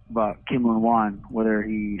about Kim Moon-Hwan, whether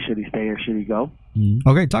should he stay or should he go.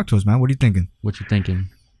 Okay, talk to us, man. What are you thinking? What you thinking?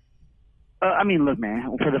 I mean, look, man.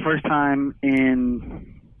 For the first time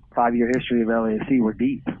in 5-year history of LAFC, we're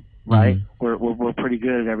deep, right? We're pretty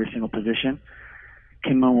good at every single position.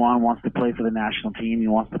 Kim Moon-Hwan wants to play for the national team. He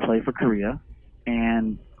wants to play for Korea,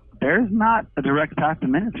 and there's not a direct path to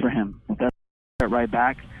minutes for him. With that right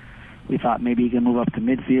back, we thought maybe he can move up to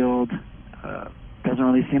midfield. Doesn't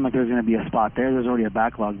really seem like there's going to be a spot there. There's already a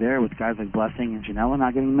backlog there with guys like Blessing and Janela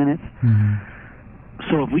not getting minutes.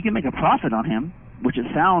 So if we can make a profit on him, which it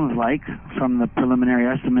sounds like from the preliminary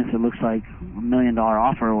estimates, it looks like $1 million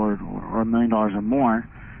offer or $1 million or more.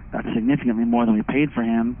 That's significantly more than we paid for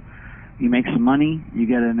him. You make some money, you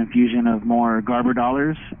get an infusion of more Garber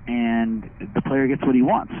dollars, and the player gets what he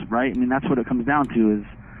wants, right? I mean, that's what it comes down to is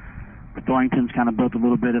Thornton's kind of built a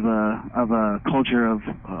little bit of a culture of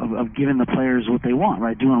giving the players what they want,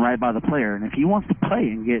 right? Doing right by the player. And if he wants to play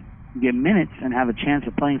and get minutes and have a chance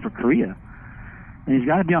of playing for Korea, then he's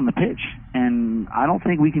got to be on the pitch. And I don't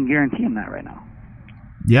think we can guarantee him that right now.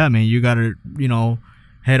 Yeah, man, you got to,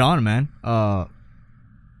 head on, man. What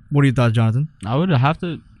are your thoughts, Jonathan? I would have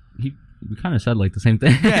to. We kind of said like the same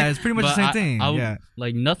thing. Yeah, it's pretty much the same thing. Yeah,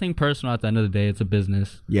 like nothing personal. At the end of the day, it's a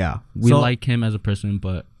business. Yeah, we like him as a person,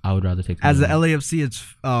 but I would rather take. As the LAFC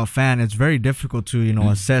fan, it's very difficult to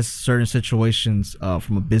assess certain situations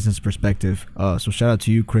from a business perspective. So shout out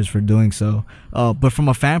to you, Chris, for doing so. But from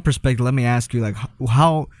a fan perspective, let me ask you, like,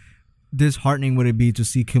 how disheartening would it be to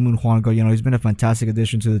see Kim Moon-Hwan go? He's been a fantastic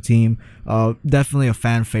addition to the team. Definitely a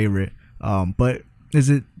fan favorite. But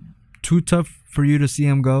is it too tough for you to see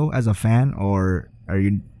him go as a fan, or are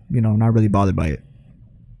you not really bothered by it?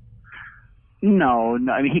 No.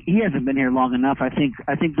 I mean, he hasn't been here long enough. I think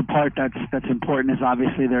the part that's important is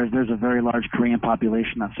obviously there's a very large Korean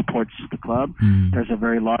population that supports the club. There's a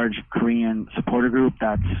very large Korean supporter group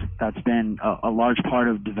that's been a large part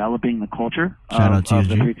of developing the culture of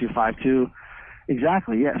the 3252.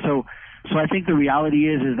 Exactly. Yeah. So I think the reality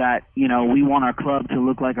is that we want our club to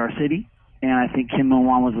look like our city. and I think Kim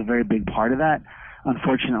Min-won was a very big part of that.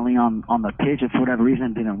 Unfortunately, on the pitch, if for whatever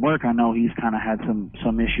reason it didn't work, I know he's kind of had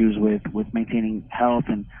some issues with maintaining health,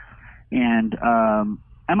 and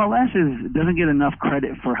MLS doesn't get enough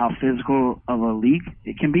credit for how physical of a league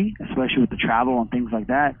it can be, especially with the travel and things like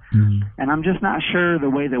that. Mm-hmm. And I'm just not sure the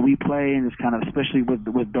way that we play, and just kind of, especially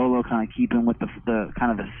with Dolo kind of keeping with the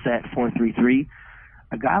kind of the set 4-3-3,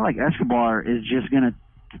 a guy like Escobar is just going to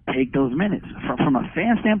take those minutes. From a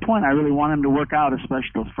fan standpoint, I really want him to work out,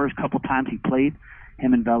 especially those first couple times he played.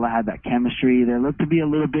 Him and Vela had that chemistry. There looked to be a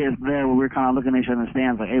little bit there where we were kind of looking at each other in the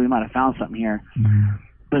stands like, hey, we might have found something here. Mm-hmm.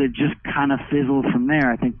 But it just kind of fizzled from there.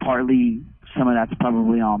 I think partly some of that's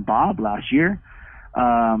probably on Bob last year.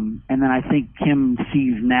 And then I think Kim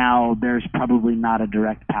sees now there's probably not a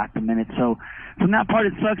direct path to minutes. So from that part,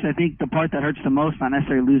 it sucks. I think the part that hurts the most, not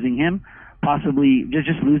necessarily losing him, possibly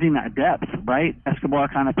just losing that depth, right? Escobar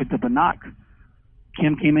kind of picked up a knock.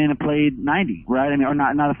 Kim came in and played 90, right? I mean, or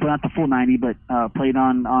not the full 90, but played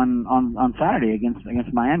on Saturday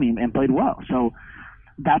against Miami and played well. So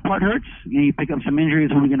that part hurts. You pick up some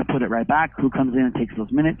injuries. Who are we going to put it right back? Who comes in and takes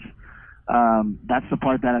those minutes? That's the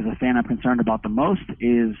part that, as a fan, I'm concerned about the most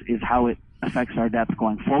is how it affects our depth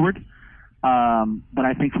going forward. But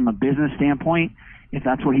I think from a business standpoint, if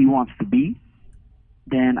that's where he wants to be,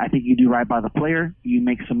 then I think you do right by the player. You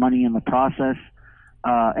make some money in the process,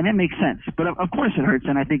 and it makes sense. But of course it hurts,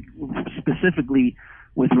 and I think specifically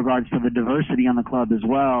with regards to the diversity on the club as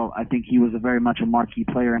well, I think he was very much a marquee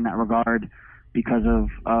player in that regard, because of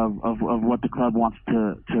what the club wants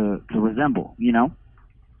to resemble, you know?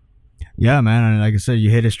 Yeah, man. And like I said, you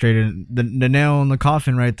hit it straight in the nail in the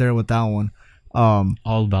coffin right there with that one.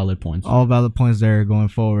 All valid points. All valid points there going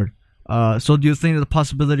forward. So do you think that the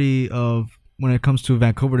possibility of, when it comes to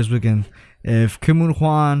Vancouver this weekend, if Kim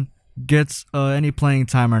Min-won gets any playing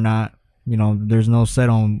time or not, you know, there's no set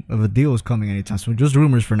on if a deal is coming anytime soon. Just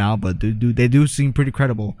rumors for now, but they do seem pretty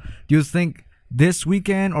credible. Do you think this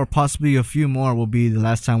weekend, or possibly a few more, will be the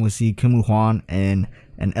last time we see Kim Min-won and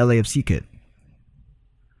an LAFC kid?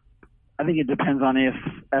 I think it depends on if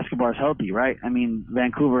Escobar's healthy, right? I mean,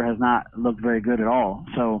 Vancouver has not looked very good at all.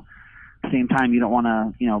 So at the same time, you don't want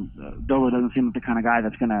to, you know, Dolo doesn't seem like the kind of guy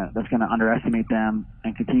that's gonna underestimate them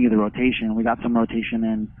and continue the rotation. We got some rotation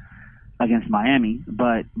in against Miami,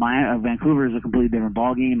 but Vancouver is a completely different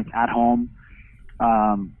ballgame. It's at home.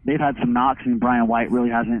 They've had some knocks. I mean, Brian White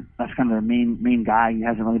really hasn't. That's kind of their main guy. He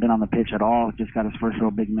hasn't really been on the pitch at all. Just got his first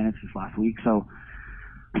real big minutes this last week. So,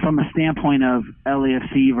 from a standpoint of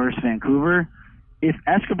LAFC versus Vancouver, if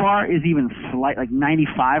Escobar is even slight, like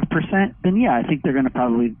 95%, then yeah, I think they're going to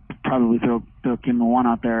probably throw Kim Min-won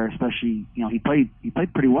out there. Especially, you know, he played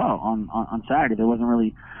pretty well on Saturday. There wasn't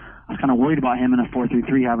really. I was kind of worried about him in a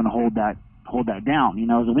 4-3-3 having to hold that down. You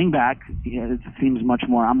know, as a wingback, it seems much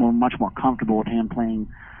more. I'm much more comfortable with him playing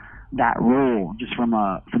that role, just from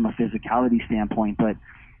a physicality standpoint. But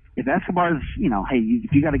if Escobar's, you know, hey,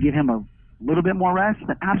 if you got to give him a little bit more rest,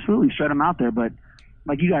 then absolutely shut him out there. But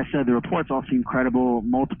like you guys said, the reports all seem credible.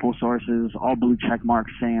 Multiple sources, all blue check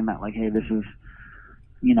marks, saying that, like, hey, this is,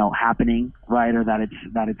 you know, happening, right, or that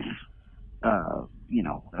it's you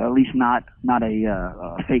know, at least not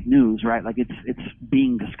a fake news, right? Like it's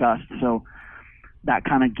being discussed. So that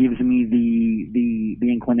kind of gives me the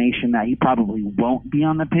inclination that he probably won't be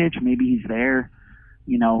on the pitch. Maybe he's there,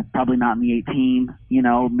 you know, probably not in the 18, you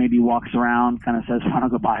know, maybe walks around, kind of says final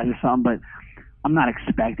goodbyes or something, but I'm not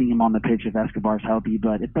expecting him on the pitch if Escobar's healthy.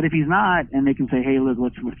 But if he's not, and they can say, hey, look,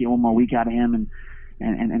 let's get one more week out of him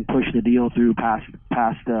and push the deal through past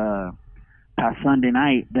Sunday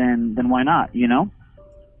night, then why not, you know?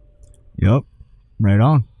 Yep. Right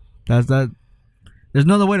on. That's that. There's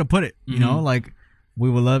no other way to put it, you know? Like, we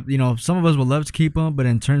would love, you know, some of us would love to keep him, but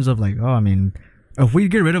in terms of, like, I mean, if we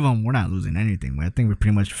get rid of him, we're not losing anything. I think we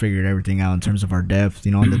pretty much figured everything out in terms of our depth,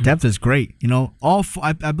 you know, and the depth is great. You know,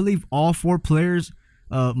 I believe all four players,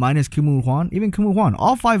 minus Kim Min-won, even Kim Min-won,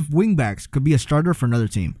 all five wingbacks could be a starter for another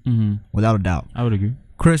team, without a doubt. I would agree.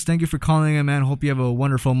 Chris, thank you for calling in, man. Hope you have a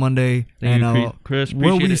wonderful Monday. Thank you, Chris.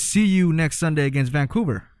 Will we see you next Sunday against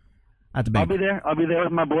Vancouver at the bank? I'll be there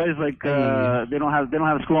with my boys. Like they don't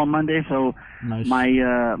have school on Monday, so nice. My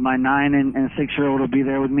 9 and 6-year-old will be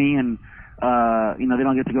there with me, and you know, they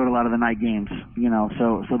don't get to go to a lot of the night games, you know,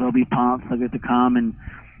 so they'll be pumped. They'll get to come, and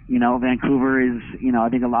you know, Vancouver is, you know, I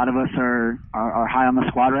think a lot of us are high on the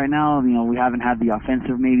squad right now. You know, we haven't had the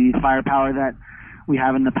offensive maybe firepower that we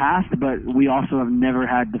have in the past, but we also have never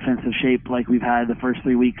had defensive shape like we've had the first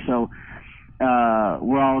 3 weeks. So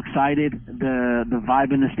we're all excited. The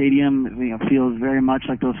vibe in the stadium, you know, feels very much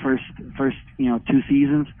like those first you know 2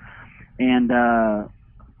 seasons, and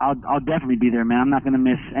I'll definitely be there, man. I'm not going to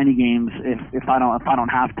miss any games if I don't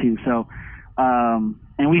have to. So,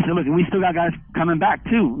 and we still got guys coming back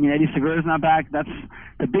too. I mean, Eddie Segura's not back. That's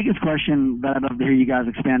the biggest question that I'd love to hear you guys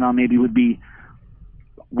expand on. Maybe would be,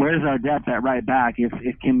 where's our depth at right back if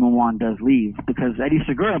Kim Min-won does leave? Because Eddie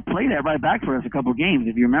Segura played at right back for us a couple games,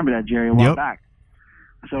 if you remember that, Jerry, a while back.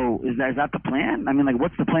 So is that the plan? I mean, like,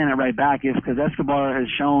 what's the plan at right back? Because Escobar has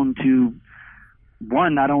shown to,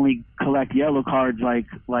 one, not only collect yellow cards like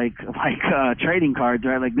trading cards,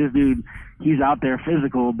 right? Like, this dude, he's out there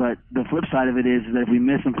physical, but the flip side of it is that if we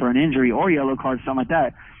miss him for an injury or yellow cards, something like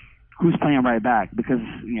that, who's playing right back? Because,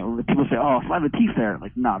 you know, people say, oh, slide the teeth there.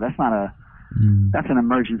 Like, no, that's not that's an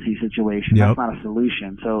emergency situation. That's not a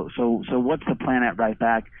solution. So what's the plan at right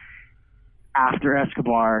back after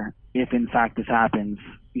Escobar, if in fact this happens?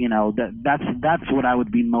 You know, that's what I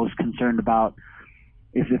would be most concerned about,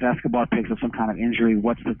 is if Escobar picks up some kind of injury,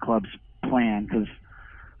 what's the club's plan? Because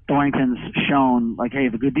Thornton's shown, like, hey,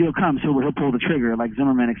 if a good deal comes, he'll pull the trigger, like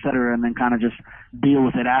Zimmerman, et cetera, and then kind of just deal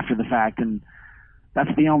with it after the fact. And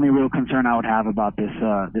that's the only real concern I would have about this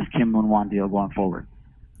Kim Min-won deal going forward.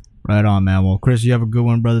 Right on, man. Well, Chris, you have a good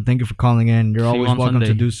one, brother. Thank you for calling in. You're always welcome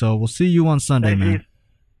to do so. We'll see you on Sunday, man.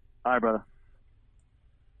 All right, brother.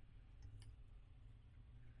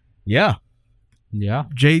 Yeah.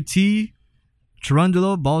 JT,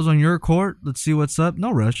 Cherundolo, ball's on your court. Let's see what's up.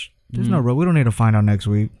 No rush. There's no rush. We don't need to find out next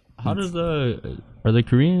week. How does are the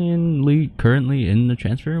Korean League currently in the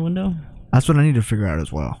transfer window? That's what I need to figure out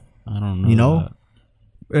as well. I don't know. You know?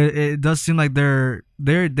 It does seem like their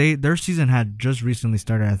season had just recently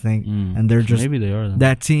started, I think, and they're just, maybe they are. Then.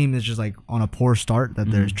 That team is just like on a poor start that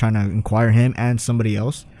they're trying to inquire him and somebody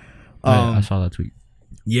else. I saw that tweet.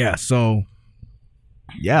 Yeah, so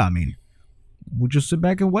I mean, we'll just sit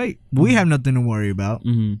back and wait. We have nothing to worry about.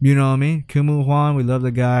 You know what I mean? Kim Min-won, we love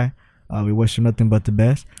the guy. We wish him nothing but the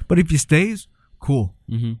best. But if he stays, cool.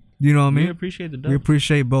 You know what I mean? We appreciate the dub. We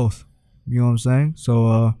appreciate both. You know what I'm saying?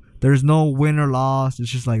 So there's no win or loss.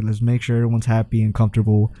 It's just like, let's make sure everyone's happy and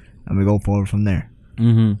comfortable, and we go forward from there.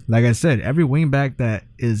 Like I said, every wingback that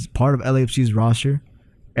is part of LAFC's roster,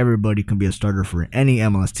 everybody can be a starter for any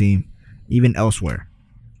MLS team, even elsewhere.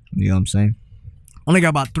 You know what I'm saying? Only got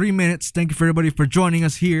about 3 minutes. Thank you for everybody for joining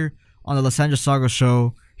us here on the Los Angeles Saga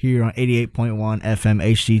Show here on 88.1 FM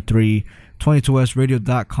HD3,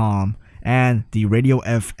 22wesradio.com, and the Radio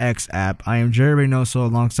FX app. I am Jerry Reynoso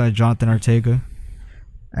alongside Jonathan Ortega.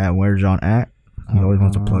 At Where John at? He always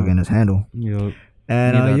wants to plug in his handle. Yep.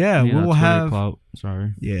 And we will have. Clout.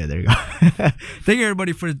 Sorry. Yeah, there you go. Thank you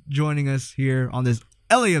everybody for joining us here on this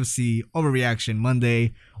LAFC Overreaction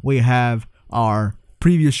Monday. We have our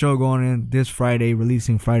preview show going in this Friday,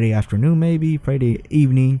 releasing Friday afternoon, maybe Friday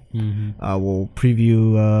evening. We'll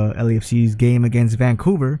preview LAFC's game against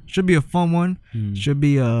Vancouver. Should be a fun one. Should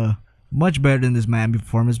be much better than this Miami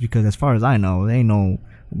performance, because as far as I know, there ain't no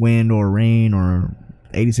wind or rain or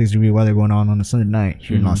 86-degree weather going on a Sunday night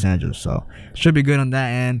here in Los Angeles. So should be good on that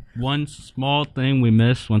end. One small thing we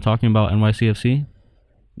missed when talking about NYCFC,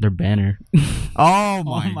 their banner. Oh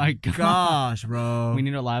my gosh, bro. We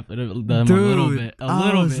need to laugh at them a little bit.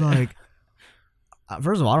 I was like,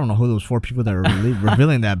 first of all, I don't know who those 4 people that are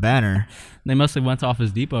revealing that banner. They must have went to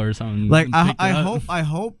Office Depot or something. Like, I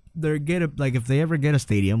hope they get if they ever get a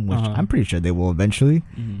stadium, which I'm pretty sure they will eventually,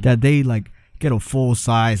 that they like get a full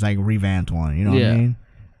size like revamped one. You know what I mean?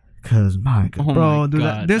 Cause my God, bro,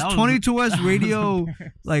 dude, this 22S radio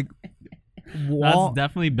like wall, that's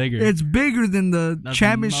definitely bigger. It's bigger than the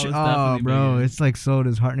championship. Oh, bro, bigger. It's like so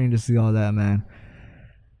disheartening to see all that, man.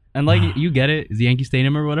 And like you get it, it's the Yankee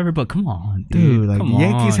Stadium or whatever, but come on, dude. Like the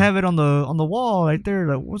Yankees have it on the wall right there.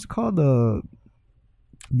 Like, what's it called? The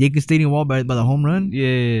Yankee Stadium wall by the home run.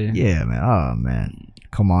 Yeah, man. Oh man,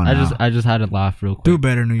 come on. I just had to laugh real quick. Do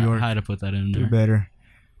better, New York. I had to put that in there. Do better.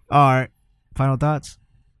 All right. Final thoughts.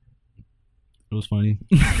 It was funny.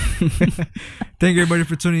 Thank you everybody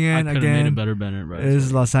for tuning in again. Made a better banner, right? This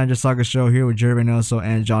is Los Angeles Soccer Show here with Jerry Reynoso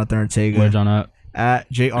and Jonathan Ortega. Where John at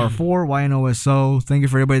JR4YNOSO. Thank you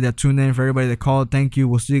for everybody that tuned in, for everybody that called. Thank you.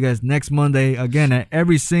 We'll see you guys next Monday again at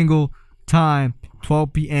every single time,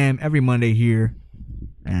 12 p.m. every Monday here.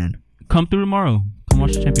 And come through tomorrow. Come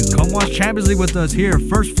watch the Champions League. Come watch Champions League with us here,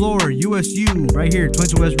 first floor, USU, right here,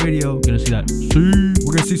 22S Radio. We're gonna see that.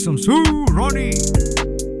 We're gonna see some Ronnie.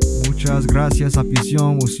 Muchas gracias,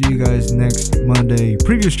 afición. We'll see you guys next Monday.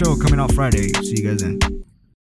 Preview show coming out Friday. See you guys then.